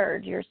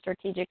shared your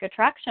strategic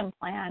attraction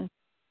plan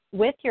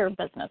with your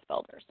business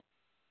builders?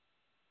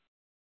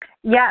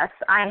 Yes,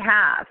 I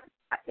have.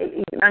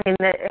 I mean,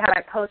 have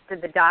I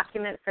posted the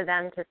document for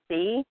them to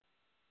see?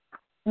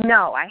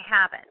 No, I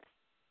haven't.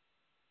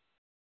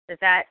 Is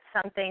that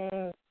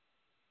something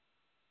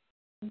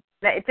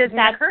that it doesn't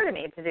occur to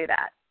me to do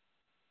that?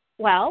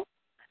 Well,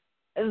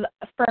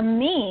 for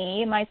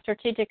me, my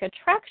strategic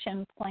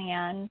attraction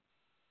plan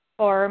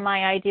for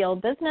my ideal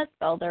business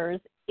builders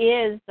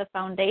is the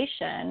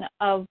foundation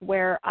of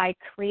where I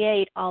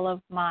create all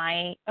of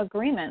my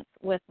agreements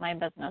with my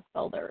business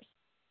builders.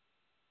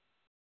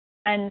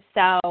 And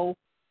so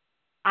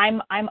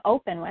I'm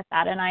open with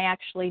that, and I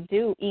actually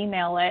do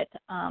email it.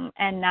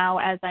 And now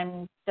as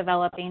I'm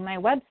developing my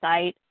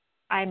website,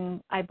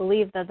 I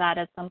believe that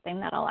is something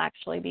that I'll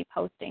actually be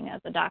posting as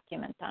a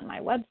document on my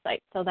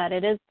website so that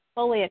it is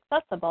fully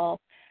accessible,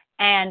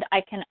 and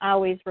I can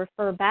always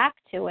refer back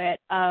to it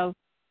of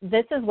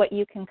this is what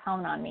you can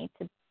count on me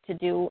to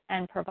do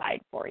and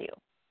provide for you.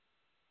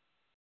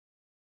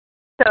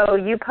 So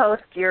you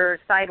post your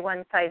side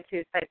 1, side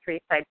 2, side 3,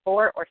 side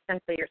 4, or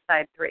simply your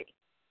side 3?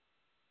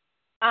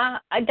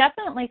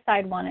 Definitely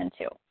side 1 and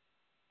 2,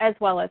 as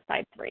well as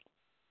side 3.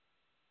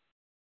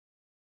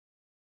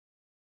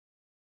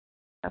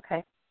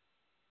 Okay.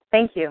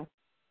 Thank you.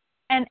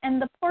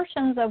 And the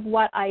portions of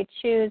what I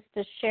choose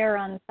to share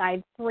on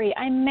side 3,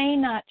 I may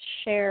not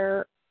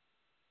share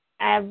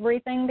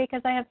everything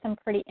because I have some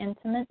pretty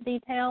intimate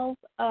details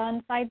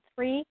on side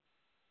 3.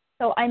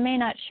 So I may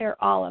not share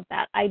all of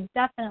that. I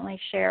definitely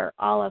share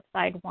all of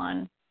side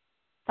 1,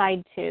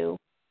 side 2,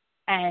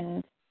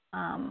 and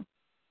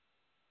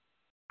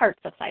parts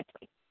of side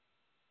 3.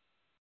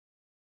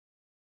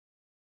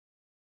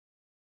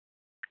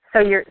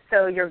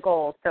 So your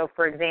goals. So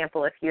for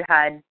example, if you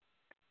had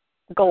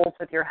goals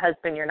with your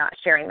husband, you're not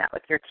sharing that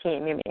with your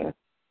team, you mean?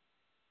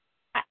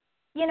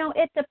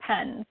 It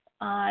depends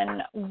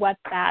on what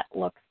that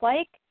looks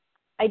like.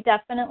 I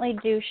definitely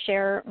do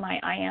share my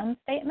I am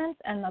statements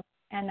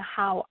and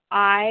how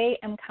I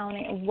am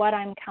counting, what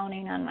I'm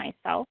counting on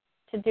myself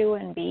to do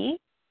and be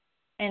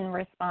in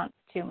response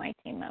to my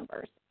team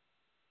members.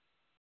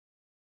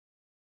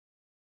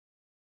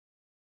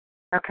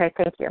 Okay,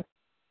 thank you.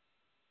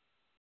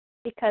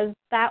 Because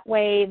that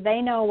way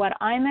they know what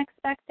I'm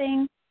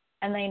expecting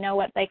and they know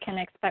what they can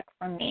expect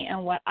from me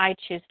and what I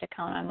choose to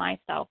count on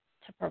myself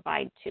to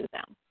provide to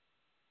them.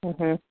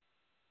 Mm-hmm.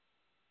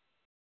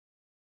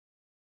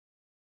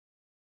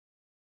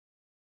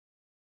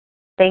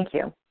 Thank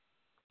you.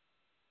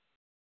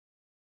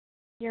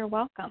 You're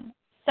welcome.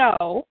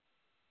 So,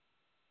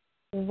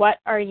 what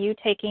are you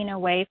taking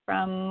away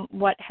from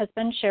what has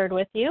been shared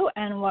with you,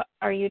 and what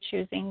are you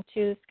choosing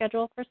to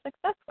schedule for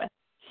success with?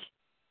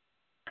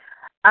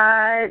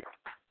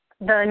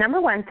 The number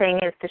one thing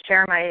is to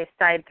share my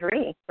side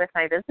 3 with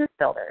my business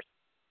builders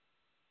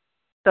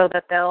so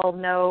that they'll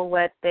know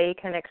what they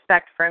can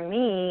expect from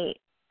me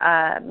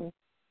and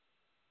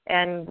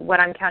what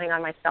I'm counting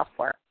on myself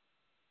for.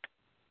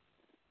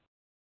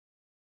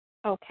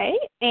 Okay,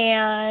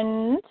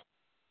 and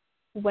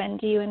when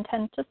do you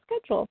intend to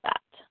schedule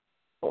that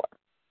for?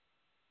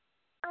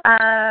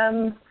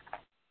 I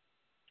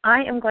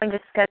am going to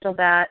schedule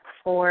that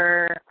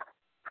for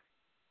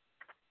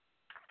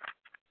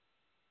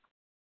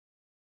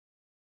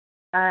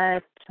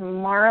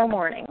tomorrow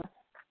morning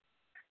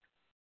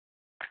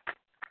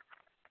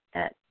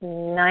at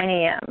 9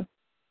 a.m.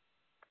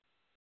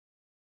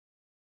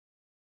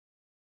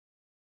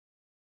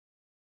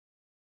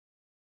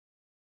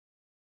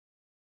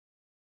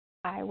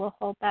 I will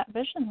hold that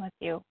vision with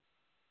you.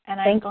 And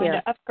I'm Thank going you.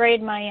 to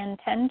upgrade my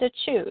intend to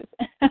choose.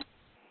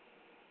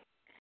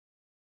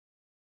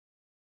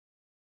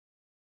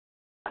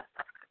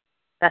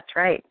 That's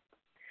right.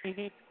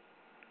 Mm-hmm.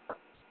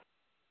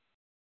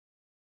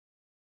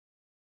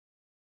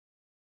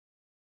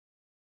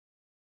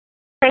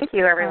 Thank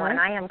you, everyone.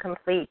 Right. I am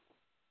complete.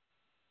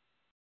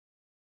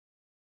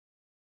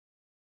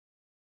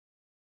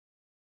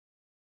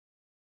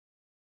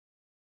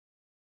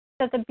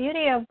 So the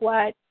beauty of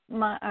what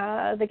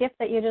the gift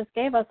that you just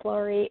gave us,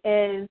 Lori,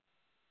 is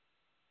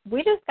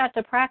we just got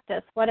to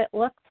practice what it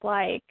looks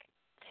like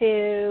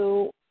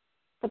to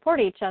support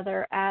each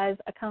other as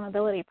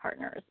accountability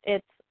partners.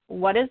 It's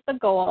what is the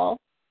goal?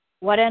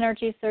 What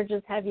energy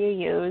surges have you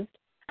used?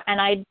 And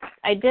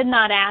I did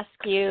not ask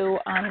you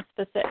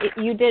specific.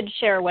 You did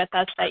share with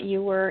us that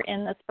you were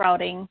in the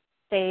sprouting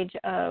stage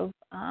of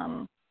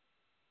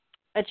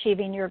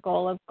achieving your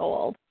goal of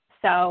gold.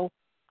 So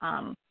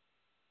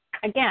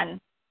again,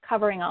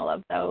 covering all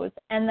of those,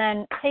 and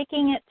then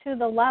taking it to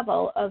the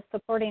level of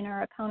supporting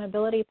our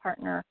accountability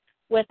partner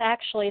with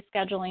actually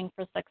scheduling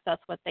for success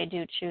what they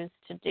do choose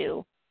to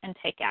do and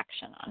take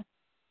action on.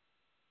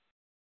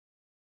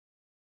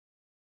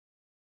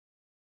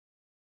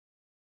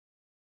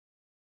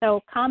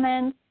 So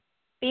comments,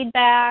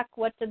 feedback,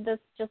 what did this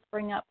just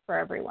bring up for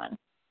everyone?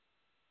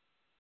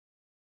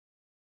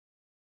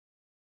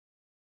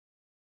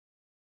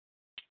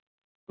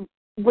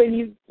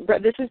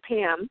 This is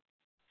Pam,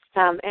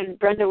 and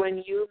Brenda,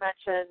 when you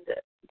mentioned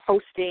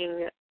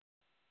posting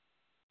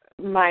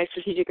my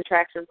strategic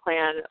attraction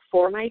plan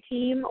for my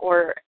team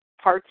or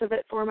parts of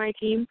it for my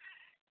team,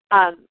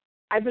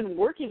 I've been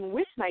working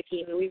with my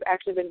team, and we've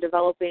actually been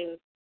developing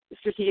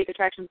strategic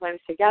attraction plans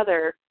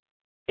together.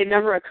 It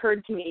never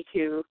occurred to me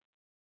to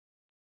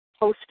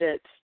post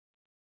it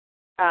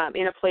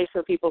in a place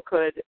where people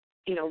could,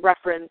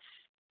 reference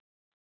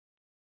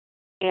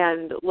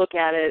and look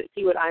at it,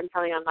 see what I'm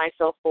counting on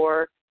myself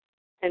for,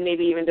 and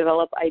maybe even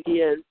develop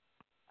ideas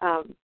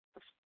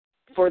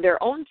for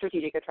their own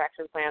strategic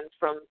attraction plans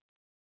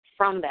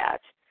from that.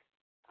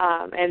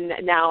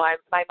 And now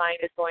my mind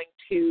is going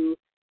to,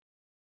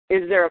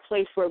 is there a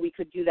place where we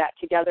could do that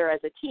together as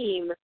a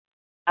team,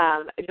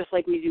 just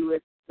like we do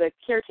with the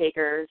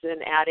caretakers,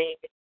 and adding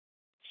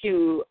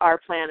to our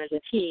plan as a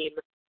team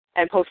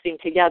and posting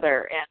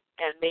together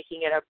and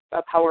making it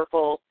a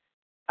powerful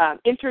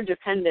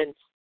interdependent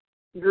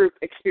group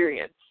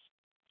experience.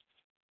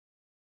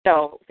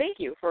 So thank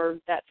you for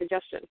that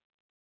suggestion.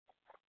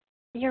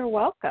 You're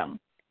welcome.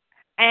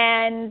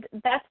 And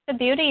that's the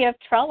beauty of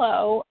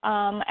Trello.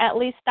 At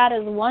least that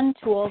is one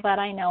tool that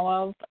I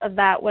know of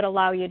that would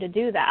allow you to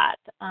do that,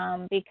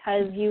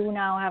 because you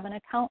now have an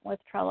account with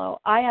Trello.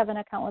 I have an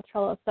account with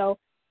Trello. So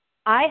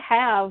I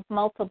have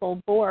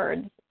multiple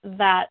boards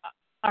that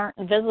aren't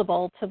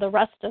visible to the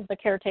rest of the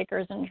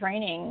caretakers and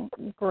training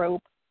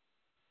group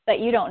that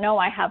you don't know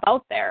I have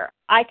out there.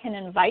 I can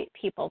invite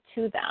people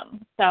to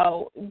them.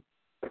 So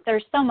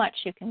there's so much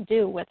you can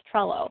do with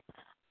Trello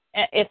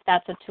if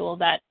that's a tool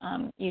that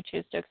you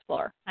choose to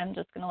explore. I'm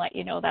just going to let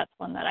you know that's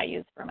one that I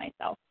use for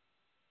myself.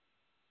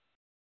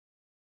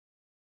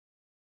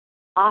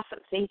 Awesome.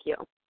 Thank you.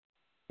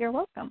 You're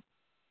welcome.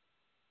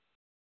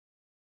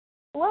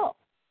 Well.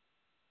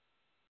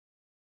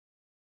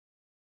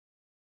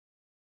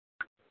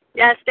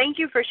 Yes, thank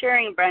you for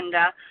sharing,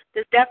 Brenda.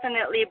 This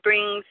definitely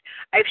brings,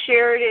 I've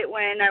shared it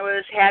when I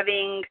was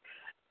having,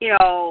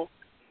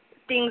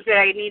 things that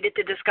I needed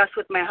to discuss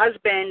with my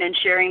husband and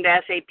sharing the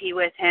SAP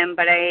with him,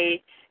 but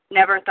I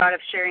never thought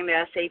of sharing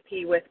the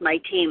SAP with my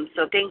team.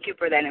 So thank you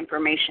for that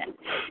information.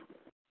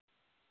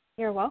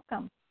 You're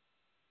welcome.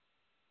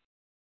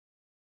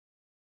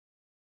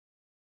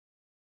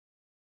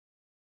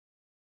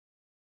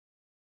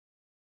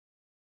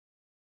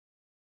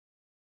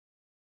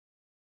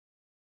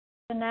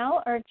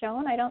 Janelle or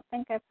Joan, I don't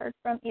think I've heard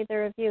from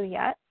either of you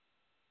yet.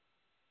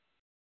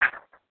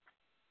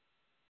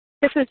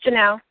 This is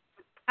Janelle.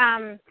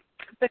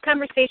 The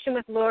conversation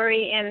with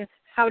Lori and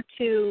how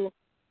to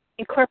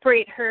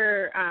incorporate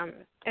her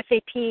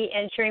SAP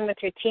and sharing with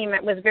your team,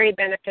 it was very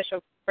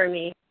beneficial for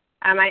me.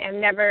 I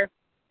never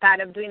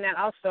thought of doing that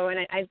also,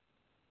 and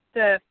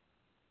the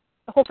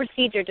whole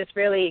procedure just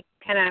really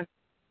kind of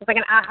was like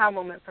an aha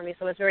moment for me,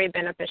 so it was very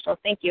beneficial.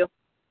 Thank you.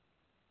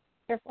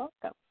 You're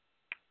welcome.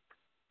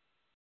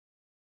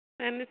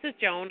 And this is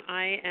Joan.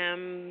 I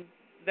am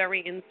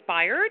very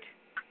inspired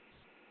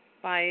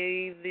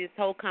by this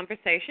whole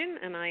conversation,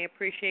 and I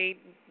appreciate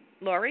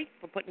Lori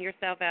for putting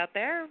yourself out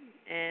there,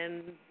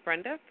 and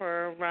Brenda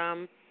for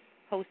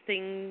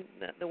hosting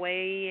the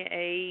way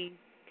a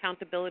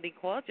accountability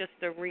call, just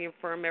to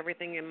reaffirm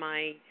everything in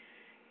my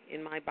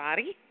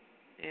body.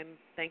 And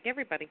thank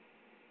everybody.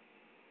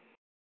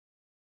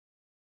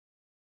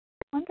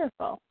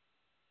 Wonderful.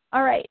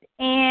 All right,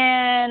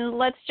 and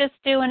let's just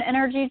do an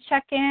energy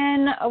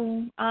check-in.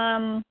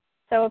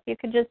 So if you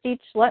could just each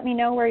let me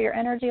know where your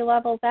energy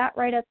level's at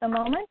right at the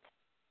moment.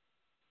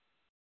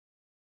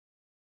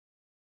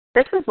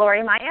 This is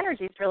Lori. My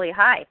energy is really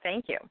high.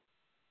 Thank you.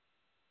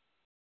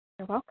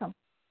 You're welcome.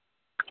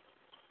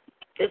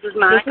 This is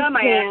Monica.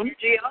 My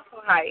energy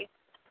also high.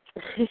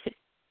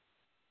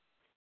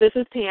 This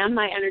is Pam.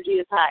 My energy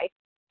is high.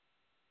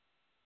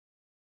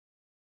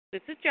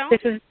 This is Joan.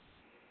 This is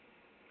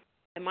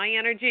And my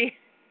energy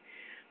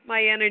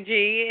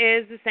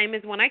is the same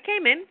as when I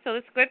came in, so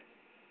that's good.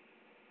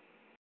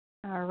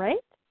 All right.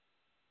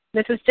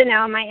 This is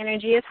Janelle. My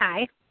energy is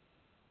high.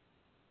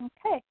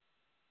 Okay.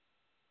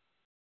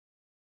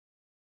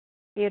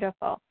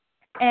 Beautiful.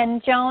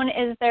 And Joan,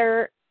 is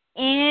there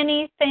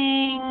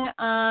anything?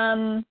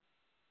 I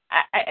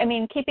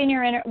mean, keeping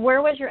your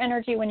where was your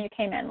energy when you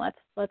came in? Let's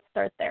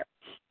start there.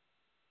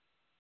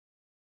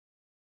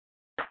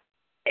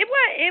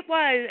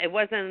 It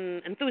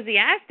wasn't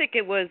enthusiastic.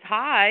 It was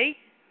high.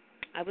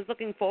 I was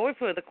looking forward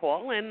for the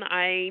call, and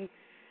I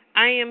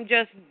am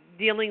just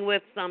dealing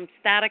with some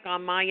static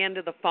on my end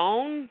of the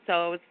phone,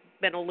 so it's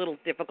been a little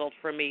difficult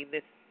for me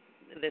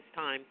this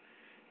time.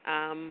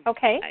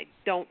 Okay. I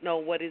don't know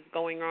what is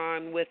going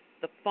on with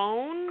the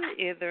phone,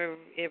 either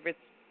if it's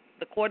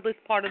the cordless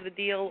part of the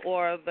deal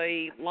or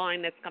the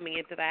line that's coming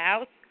into the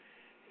house.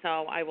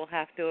 So I will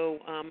have to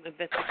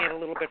investigate a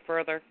little bit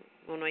further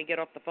when I get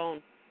off the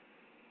phone.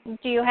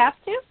 Do you have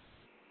to?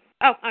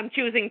 Oh, I'm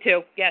choosing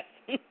to, yes.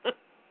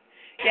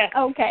 Yes.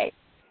 Okay.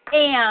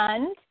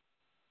 And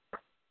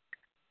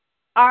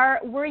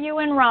were you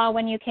in raw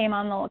when you came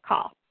on the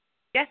call?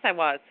 Yes, I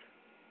was.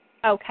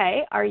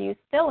 Okay. Are you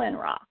still in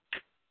raw?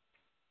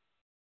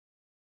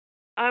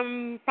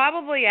 I'm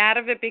probably out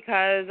of it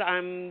because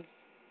I'm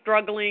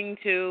struggling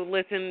to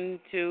listen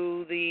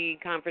to the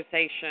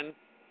conversation.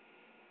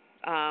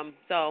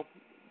 So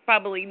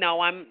probably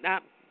no, I'm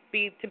not.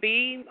 To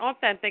be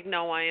authentic,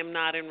 no, I am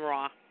not in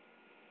raw.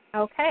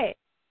 Okay.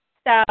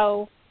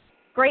 So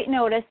great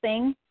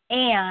noticing,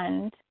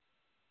 and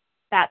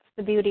that's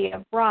the beauty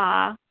of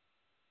raw.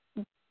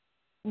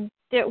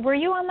 Were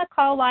you on the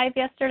call live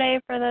yesterday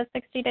for the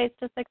 60 Days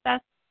to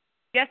Success?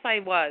 Yes, I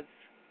was.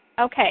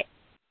 Okay.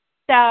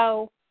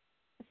 So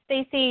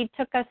Stacy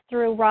took us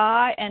through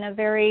raw in a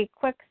very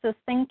quick,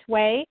 succinct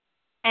way,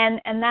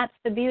 and that's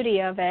the beauty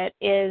of it,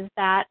 is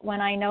that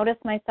when I notice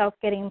myself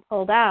getting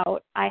pulled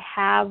out, I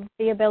have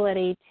the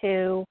ability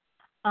to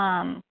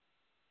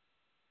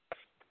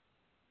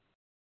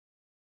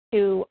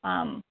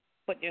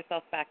put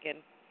yourself back in.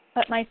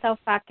 Put myself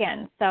back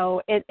in.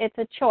 So it's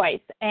a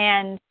choice.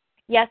 And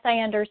yes,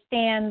 I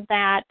understand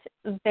that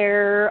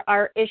there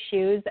are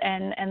issues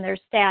and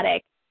there's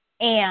static.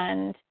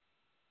 And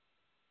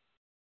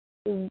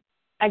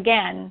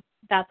again,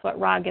 that's what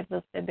raw gives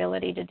us the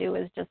ability to do,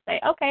 is just say,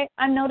 okay,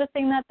 I'm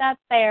noticing that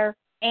that's there,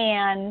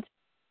 and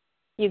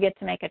you get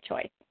to make a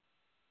choice.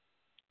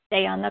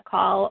 Stay on the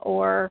call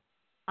or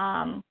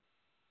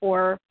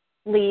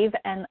leave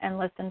and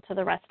listen to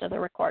the rest of the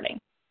recording.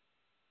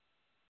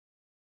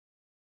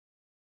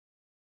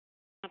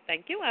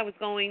 Thank you.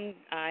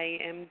 I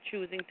am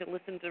choosing to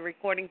listen to the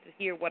recording to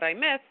hear what I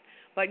missed.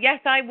 But yes,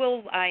 I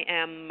will. I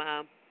am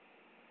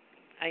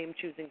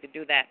choosing to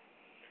do that.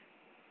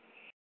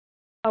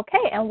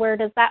 Okay, and where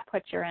does that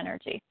put your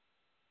energy?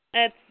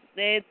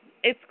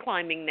 It's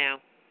climbing now.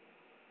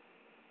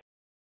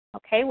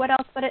 Okay, what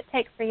else would it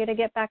take for you to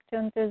get back to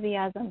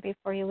enthusiasm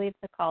before you leave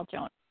the call,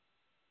 Joan?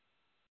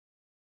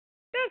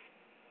 Just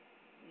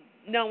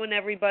knowing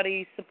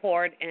everybody's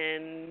support,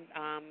 and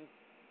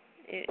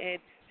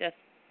it's just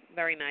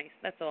very nice.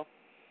 That's all.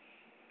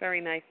 Very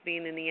nice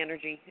being in the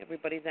energy,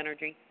 everybody's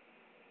energy.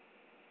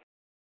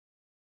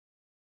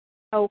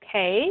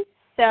 Okay,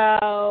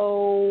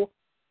 so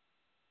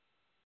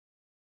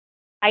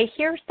I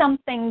hear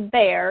something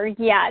there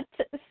yet,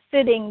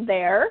 sitting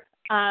there.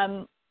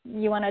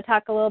 You want to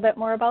talk a little bit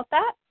more about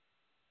that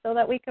so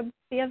that we could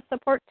be of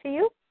support to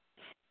you?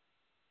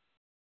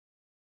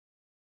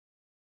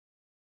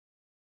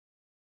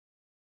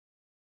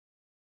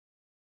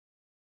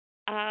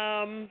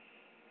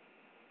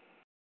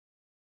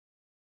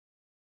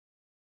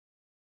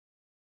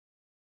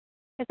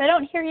 Because I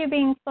don't hear you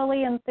being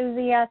fully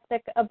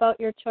enthusiastic about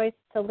your choice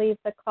to leave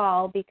the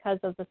call because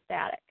of the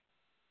static.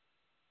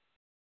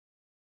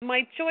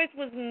 My choice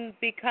was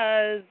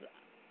because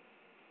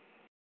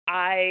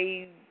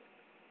I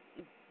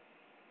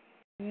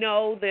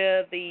know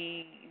the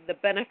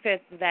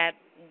benefit that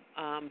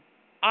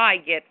I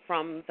get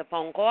from the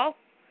phone call,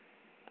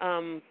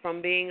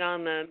 from being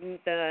on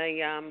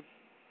the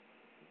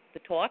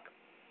talk,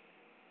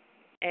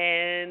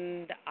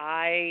 and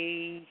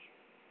I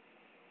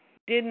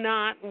did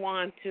not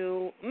want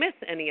to miss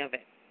any of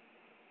it.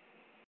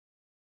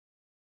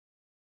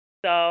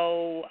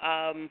 So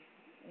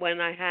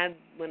when I have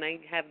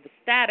the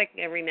static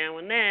every now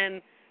and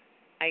then,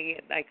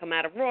 I come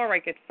out of raw. I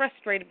get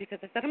frustrated because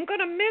I said I'm going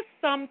to miss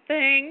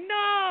something.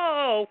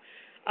 No.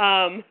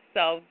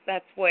 So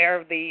that's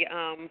where the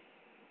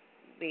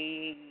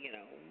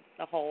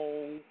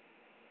whole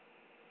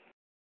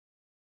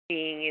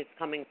being is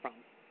coming from.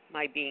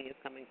 My being is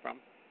coming from.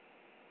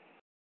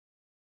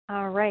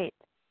 All right.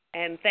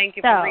 And thank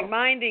you for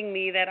reminding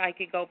me that I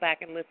could go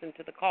back and listen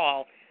to the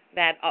call.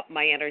 That upped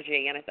my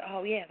energy, and I said,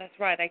 "Oh yeah, that's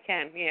right, I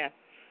can." Yeah.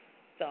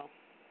 So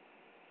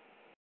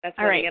that's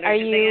where the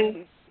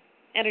energy.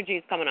 Energy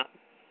is coming up.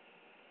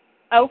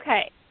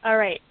 Okay. All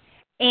right.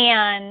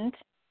 And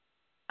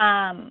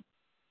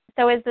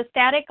so is the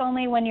static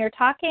only when you're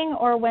talking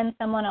or when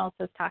someone else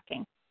is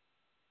talking?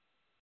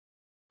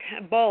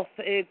 Both.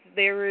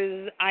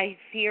 I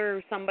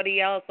hear somebody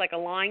else, like a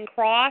line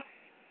cross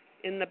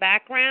in the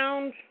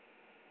background.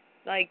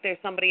 Like there's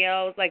somebody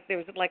else, like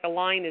there's like a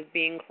line is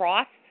being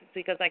crossed,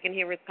 because I can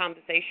hear his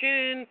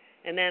conversation,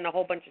 and then a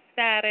whole bunch of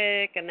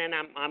static, and then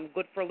I'm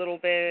good for a little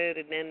bit,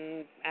 and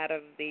then out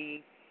of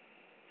the.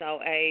 So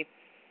I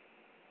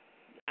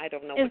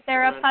don't know. Is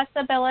there a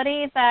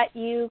possibility that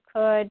you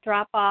could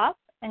drop off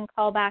and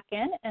call back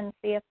in and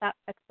see if that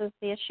fixes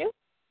the issue?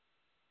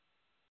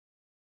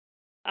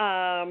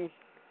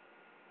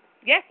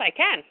 Yes, I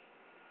can.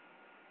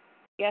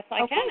 Yes,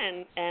 I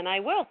can, and I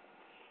will.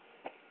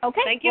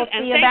 Okay. Thank you.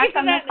 We'll see you back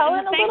on the call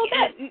in a little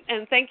bit.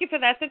 And thank you for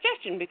that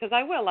suggestion, because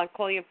I will. I'll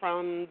call you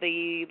from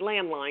the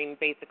landline,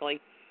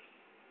 basically.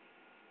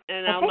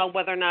 And I'll know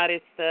whether or not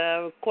it's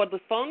the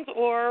cordless phones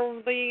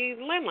or the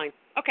landline.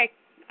 Okay.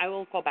 I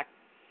will call back.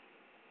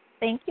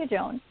 Thank you,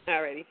 Joan.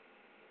 All righty.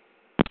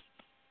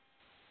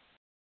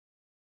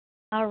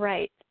 All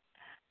right.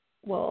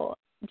 Well,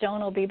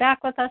 Joan will be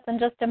back with us in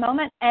just a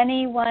moment.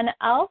 Anyone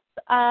else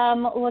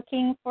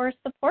looking for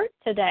support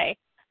today?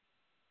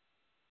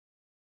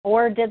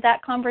 Or did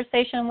that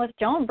conversation with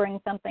Joan bring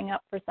something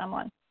up for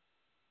someone?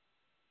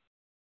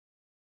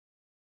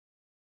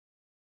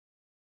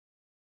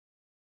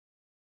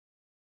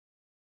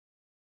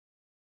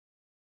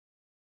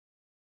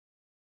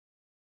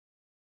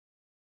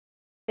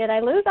 Did I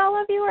lose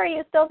all of you, or are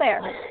you still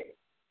there?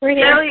 We're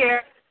here. Still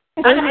here.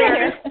 I'm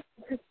here.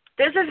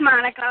 This is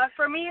Monica.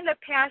 For me in the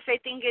past, I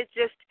think it's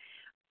just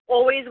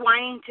always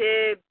wanting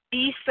to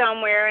be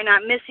somewhere and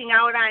not missing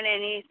out on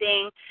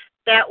anything.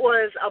 That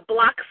was a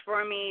block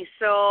for me.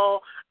 So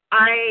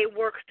I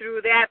work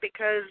through that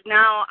because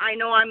now I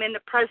know I'm in the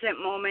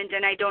present moment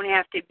and I don't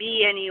have to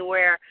be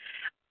anywhere.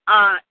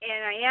 And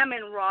I am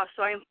in raw,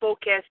 so I'm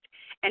focused.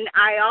 And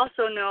I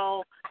also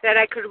know that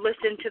I could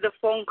listen to the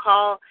phone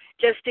call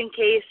just in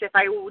case if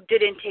I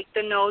didn't take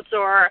the notes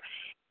or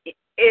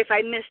if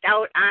I missed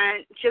out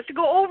on, just to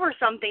go over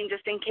something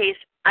just in case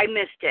I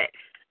missed it.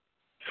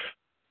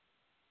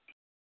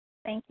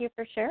 Thank you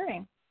for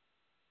sharing.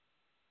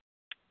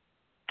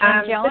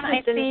 Joan,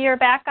 I see you're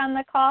back on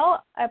the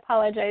call. I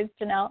apologize,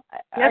 Janelle.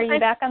 Are you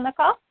back on the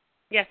call?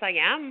 Yes, I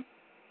am.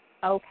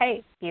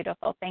 Okay,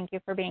 beautiful. Thank you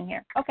for being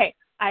here. Okay,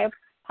 I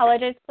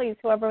apologize. Please,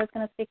 whoever was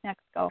going to speak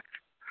next, go.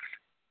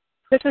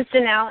 This is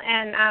Janelle,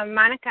 and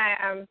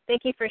Monica,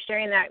 thank you for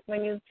sharing that.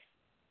 When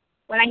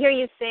I hear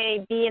you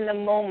say be in the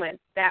moment,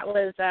 that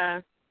was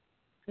a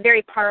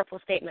very powerful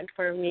statement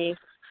for me.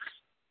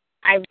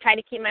 I try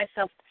to keep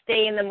myself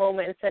stay in the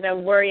moment instead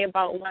of worry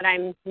about what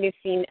I'm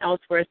missing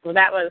elsewhere. So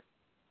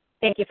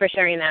thank you for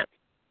sharing that.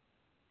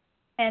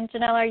 And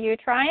Janelle, are you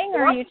trying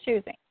or are you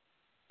choosing?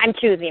 I'm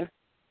choosing.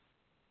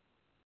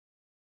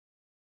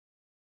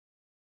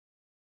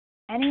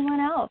 Anyone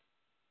else?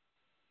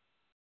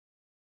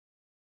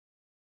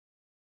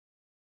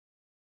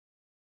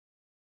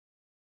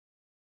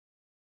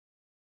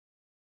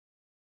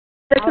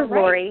 This is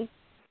Lori.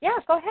 Yeah,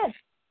 go ahead.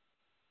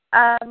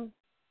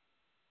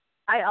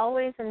 I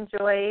always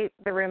enjoy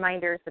the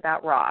reminders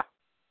about raw.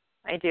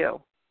 I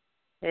do.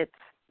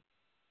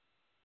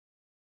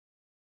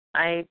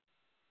 I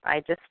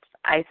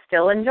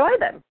still enjoy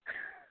them.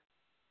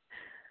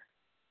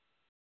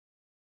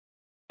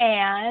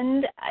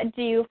 And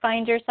do you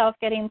find yourself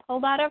getting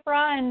pulled out of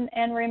raw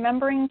and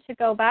remembering to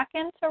go back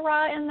into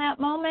raw in that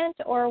moment,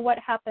 or what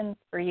happens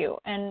for you?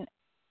 And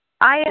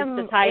I am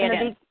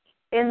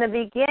in the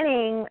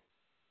beginning,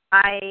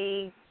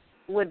 I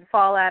would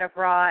fall out of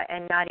raw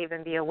and not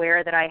even be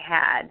aware that I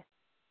had.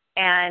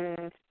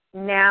 And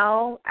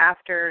now,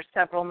 after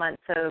several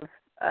months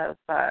of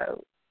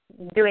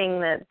doing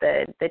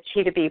the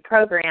CTiT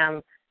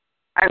program,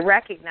 I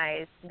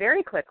recognize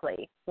very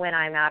quickly when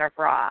I'm out of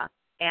raw,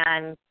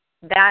 and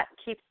that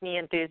keeps me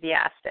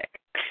enthusiastic.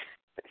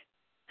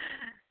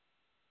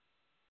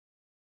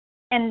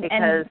 And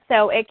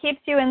so it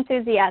keeps you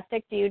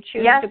enthusiastic. Do you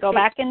choose to go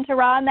back into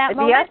raw in that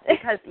moment?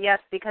 Yes,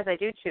 because I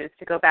do choose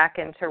to go back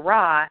into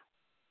raw,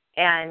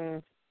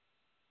 and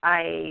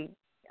I'm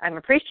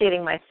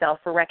appreciating myself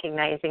for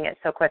recognizing it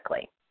so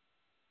quickly.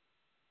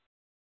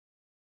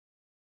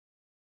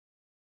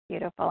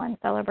 Beautiful. I'm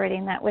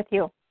celebrating that with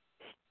you.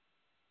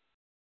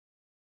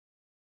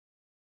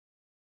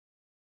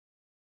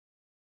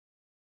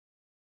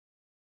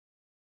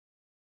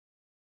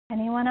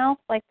 Anyone else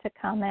like to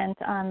comment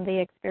on the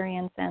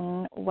experience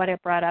and what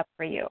it brought up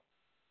for you?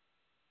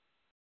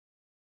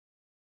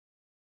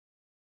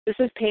 This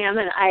is Pam,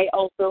 and I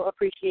also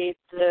appreciate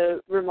the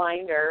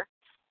reminder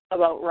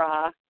about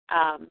raw.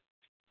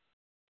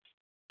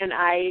 And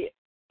I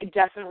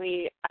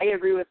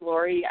agree with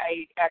Lori.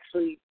 I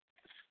actually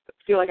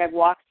feel like I've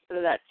walked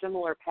through that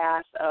similar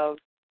path of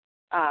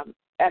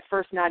at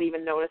first not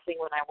even noticing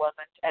when I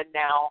wasn't, and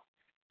now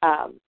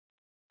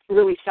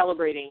really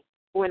celebrating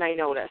when I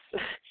notice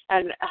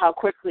and how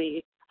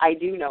quickly I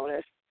do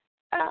notice.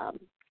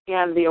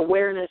 And the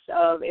awareness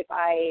of if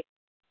I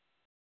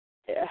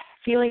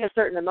feeling a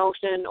certain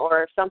emotion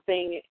or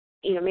something,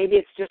 maybe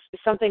it's just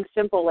something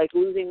simple like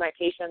losing my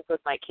patience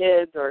with my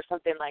kids or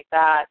something like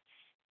that,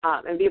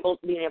 and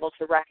being able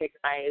to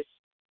recognize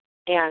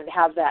and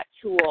have that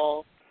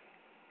tool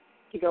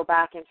to go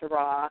back into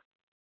raw,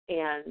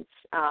 and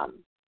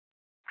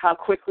how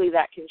quickly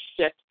that can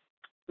shift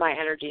my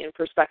energy and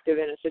perspective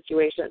in a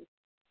situation.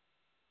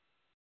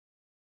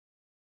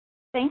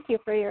 Thank you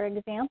for your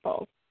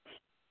examples.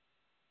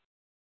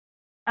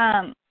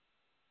 Pam,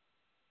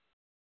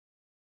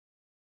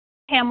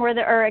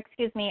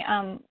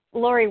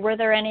 Lori, were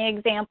there any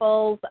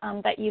examples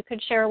that you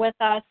could share with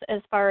us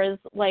as far as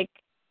like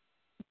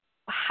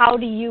how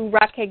do you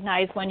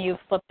recognize when you've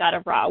flipped out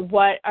of raw?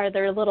 What are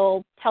there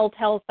little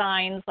telltale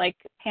signs, like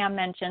Pam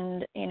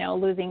mentioned,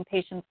 losing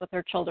patience with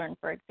her children,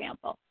 for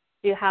example?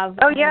 Do you have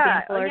an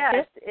example or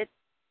two?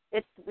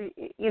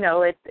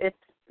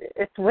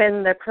 It's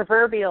when the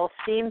proverbial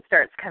steam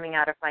starts coming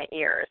out of my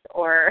ears,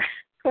 or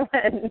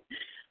when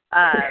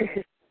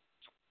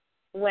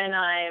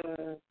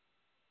I'm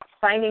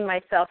finding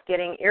myself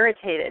getting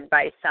irritated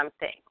by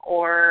something,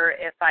 or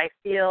if I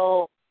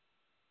feel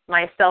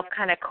myself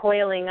kind of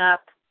coiling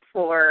up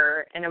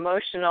for an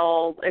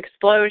emotional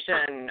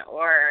explosion,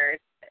 or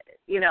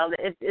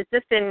it's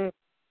just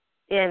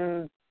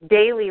in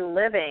daily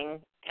living.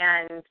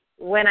 And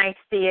when I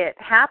see it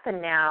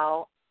happen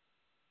now,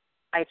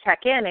 I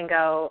check in and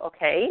go,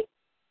 okay,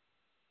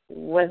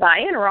 was I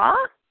in raw?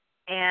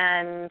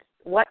 And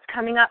what's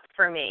coming up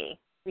for me?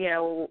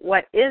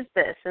 What is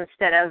this?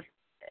 Instead of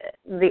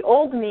the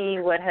old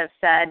me would have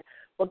said,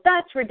 well,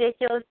 that's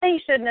ridiculous. They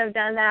shouldn't have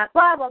done that,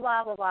 blah, blah,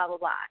 blah, blah, blah, blah,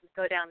 blah.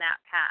 Go down that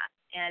path.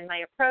 And my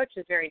approach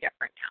is very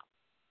different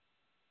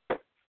now.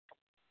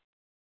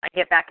 I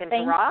get back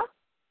into raw,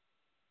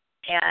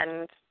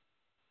 and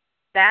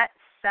that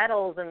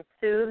settles and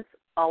soothes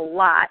a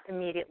lot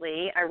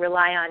immediately. I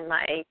rely on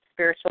my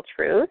spiritual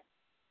truth,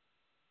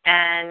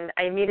 and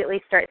I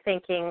immediately start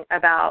thinking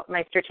about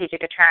my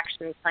strategic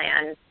attraction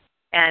plan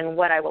and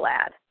what I will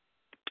add.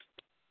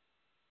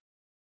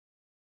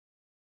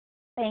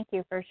 Thank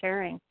you for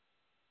sharing.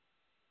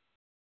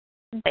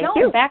 Thank Joan,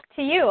 you. Back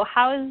to you.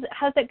 How's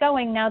it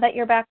going now that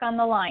you're back on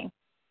the line?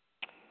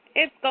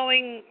 It's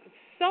going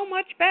so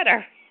much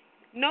better.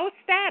 No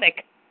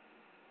static.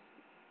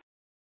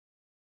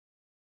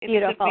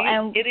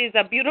 Beautiful. It is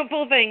a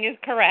beautiful thing, is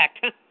correct.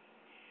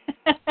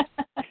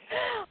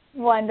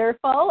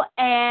 Wonderful.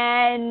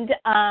 And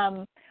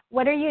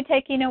what are you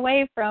taking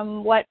away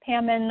from what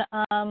Pam and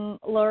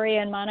Lori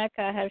and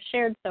Monica have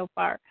shared so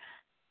far?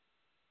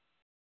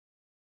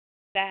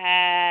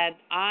 That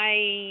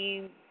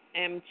I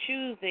am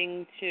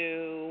choosing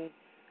to,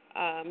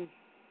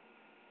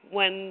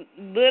 when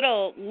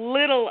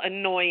little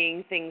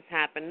annoying things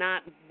happen,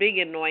 not big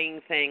annoying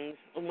things,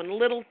 when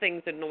little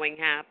things annoying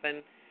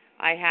happen,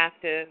 I have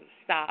to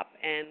stop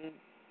and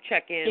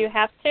check in. Do you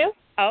have to?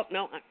 Oh,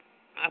 no,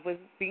 I was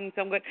being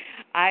so good.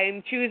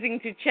 I'm choosing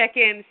to check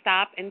in,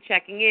 stop and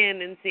checking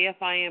in and see if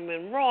I am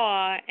in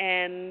raw,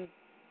 and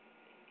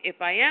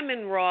if I am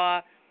in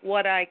raw,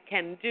 what I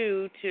can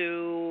do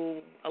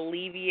to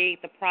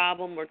alleviate the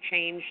problem or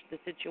change the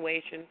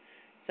situation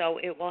so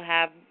it will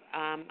have,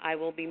 I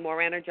will be more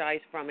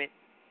energized from it.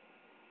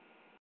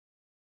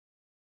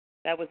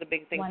 That was a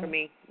big thing for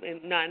me.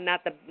 And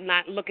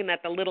not looking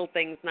at the little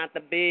things, not the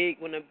big,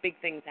 when the big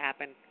things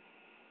happen.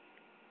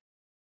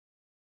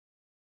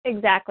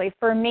 Exactly.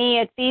 For me,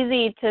 it's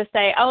easy to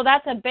say, oh,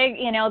 that's a big,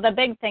 the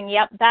big thing.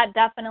 Yep, that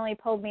definitely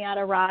pulled me out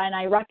of raw, and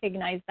I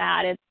recognize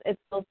that. It's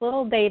those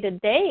little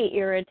day-to-day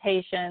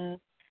irritations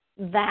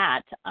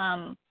that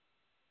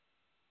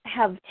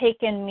have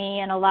taken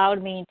me and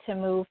allowed me to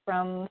move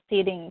from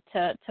seeding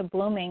to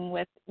blooming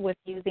with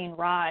using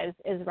raw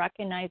is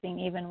recognizing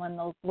even when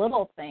those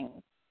little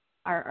things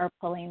are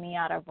pulling me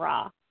out of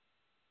raw,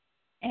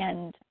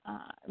 and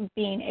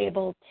being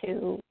able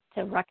to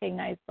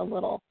recognize the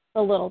little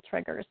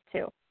triggers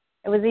too.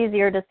 It was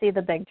easier to see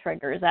the big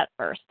triggers at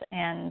first,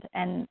 and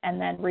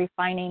then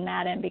refining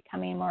that and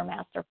becoming more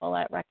masterful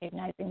at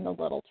recognizing the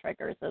little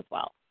triggers as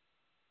well.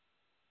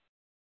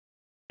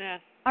 Yeah.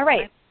 All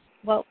right.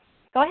 Well,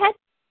 go ahead.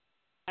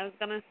 I was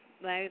gonna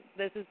say,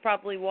 this is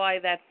probably why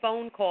that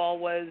phone call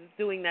was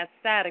doing that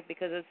static,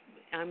 because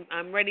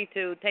I'm ready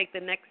to take the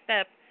next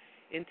step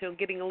into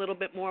getting a little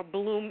bit more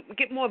bloom,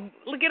 getting more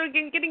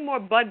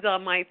buds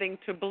on my thing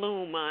to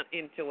bloom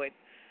into it.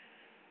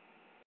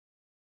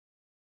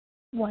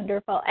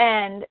 Wonderful.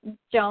 And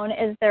Joan,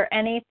 is there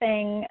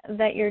anything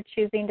that you're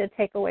choosing to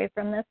take away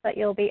from this that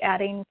you'll be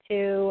adding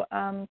to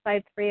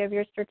side 3 of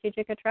your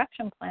strategic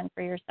attraction plan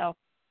for yourself?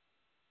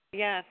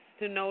 Yes,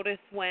 to notice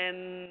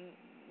when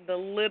the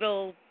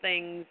little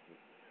things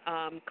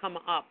come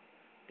up,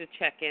 to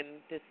check in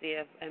to see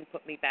if and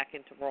put me back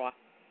into raw.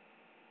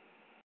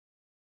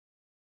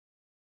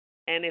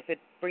 And if it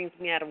brings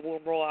me out of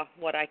raw,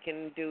 what I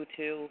can do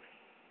to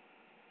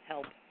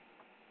help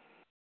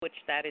switch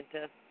that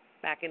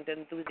back into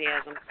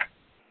enthusiasm.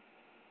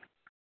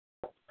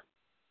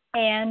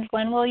 And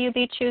when will you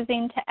be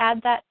choosing to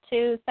add that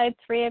to side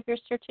 3 of your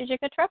strategic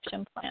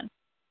attraction plan?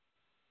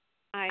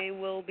 I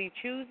will be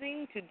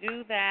choosing to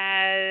do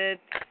that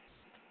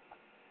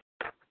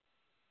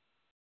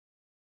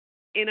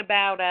in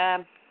about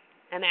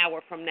an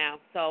hour from now.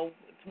 So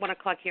it's 1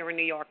 o'clock here in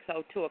New York,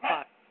 so 2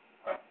 o'clock.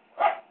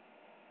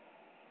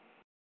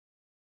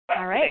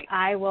 All right.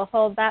 I will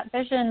hold that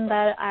vision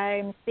that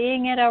I'm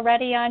seeing it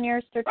already on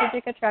your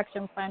strategic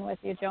attraction plan with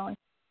you, Joan.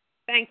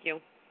 Thank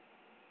you.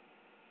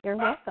 You're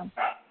welcome.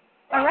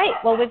 All right.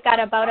 Well, we've got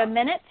about a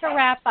minute to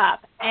wrap up.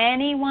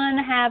 Anyone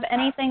have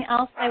anything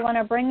else they want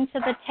to bring to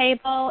the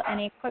table?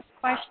 Any quick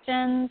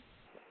questions?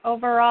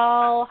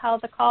 overall how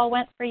the call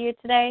went for you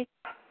today?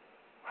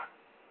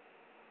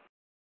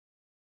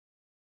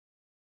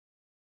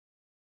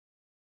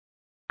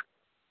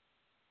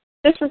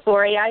 This is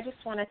Lori. I just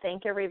want to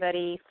thank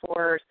everybody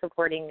for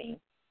supporting me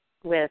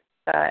with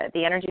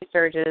the energy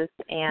surges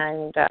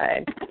and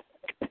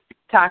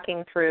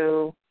talking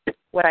through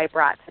what I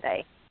brought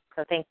today.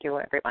 So thank you,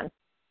 everyone.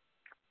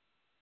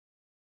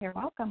 You're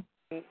welcome.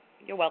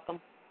 You're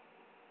welcome.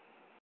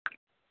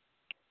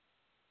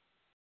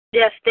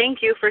 Yes,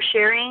 thank you for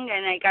sharing,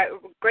 and I got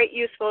great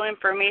useful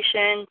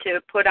information to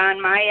put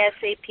on my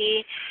SAP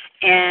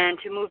and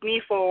to move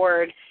me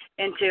forward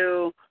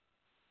into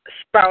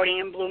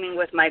sprouting and blooming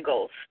with my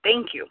goals.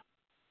 Thank you.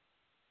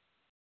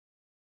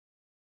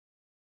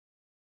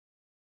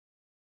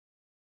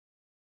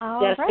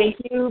 Yes, thank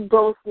you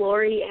both,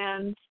 Lori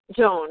and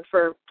Joan,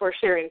 for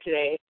sharing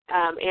today,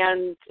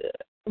 and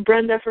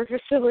Brenda for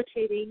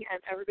facilitating,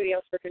 and everybody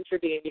else for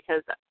contributing,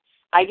 because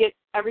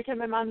every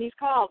time I'm on these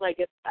calls, I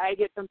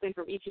get something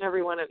from each and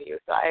every one of you,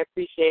 so I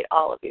appreciate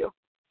all of you.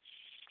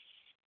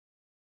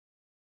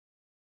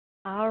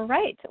 All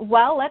right.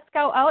 Well, let's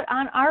go out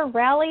on our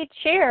rally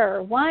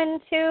cheer. 1,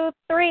 2,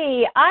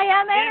 3. I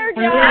am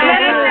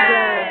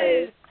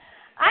energized.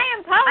 I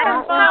am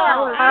powerful.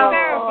 I'm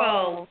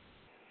powerful.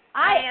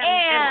 I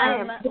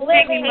am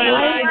living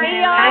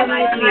beyond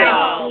my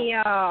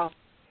ideal.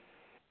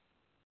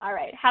 All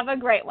right. Have a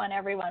great one,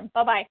 everyone.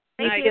 Bye-bye.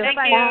 Thank you.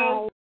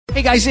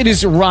 Hey guys, it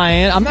is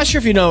Ryan. I'm not sure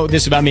if you know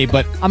this about me,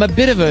 but I'm a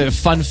bit of a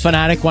fun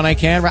fanatic when I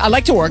can. I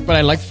like to work, but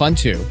I like fun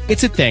too.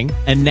 It's a thing.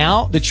 And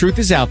now the truth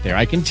is out there.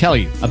 I can tell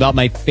you about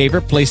my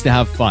favorite place to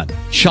have fun.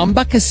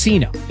 Chumba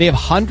Casino. They have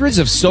hundreds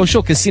of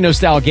social casino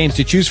style games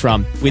to choose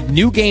from with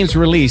new games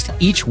released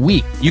each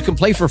week. You can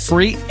play for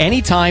free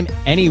anytime,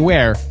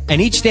 anywhere. And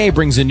each day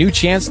brings a new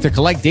chance to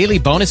collect daily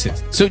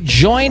bonuses. So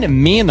join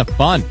me in the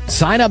fun.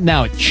 Sign up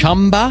now at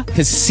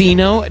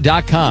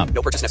ChumbaCasino.com.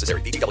 No purchase necessary.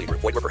 VGW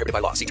Group. Void where prohibited by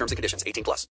law. See terms and conditions. 18+.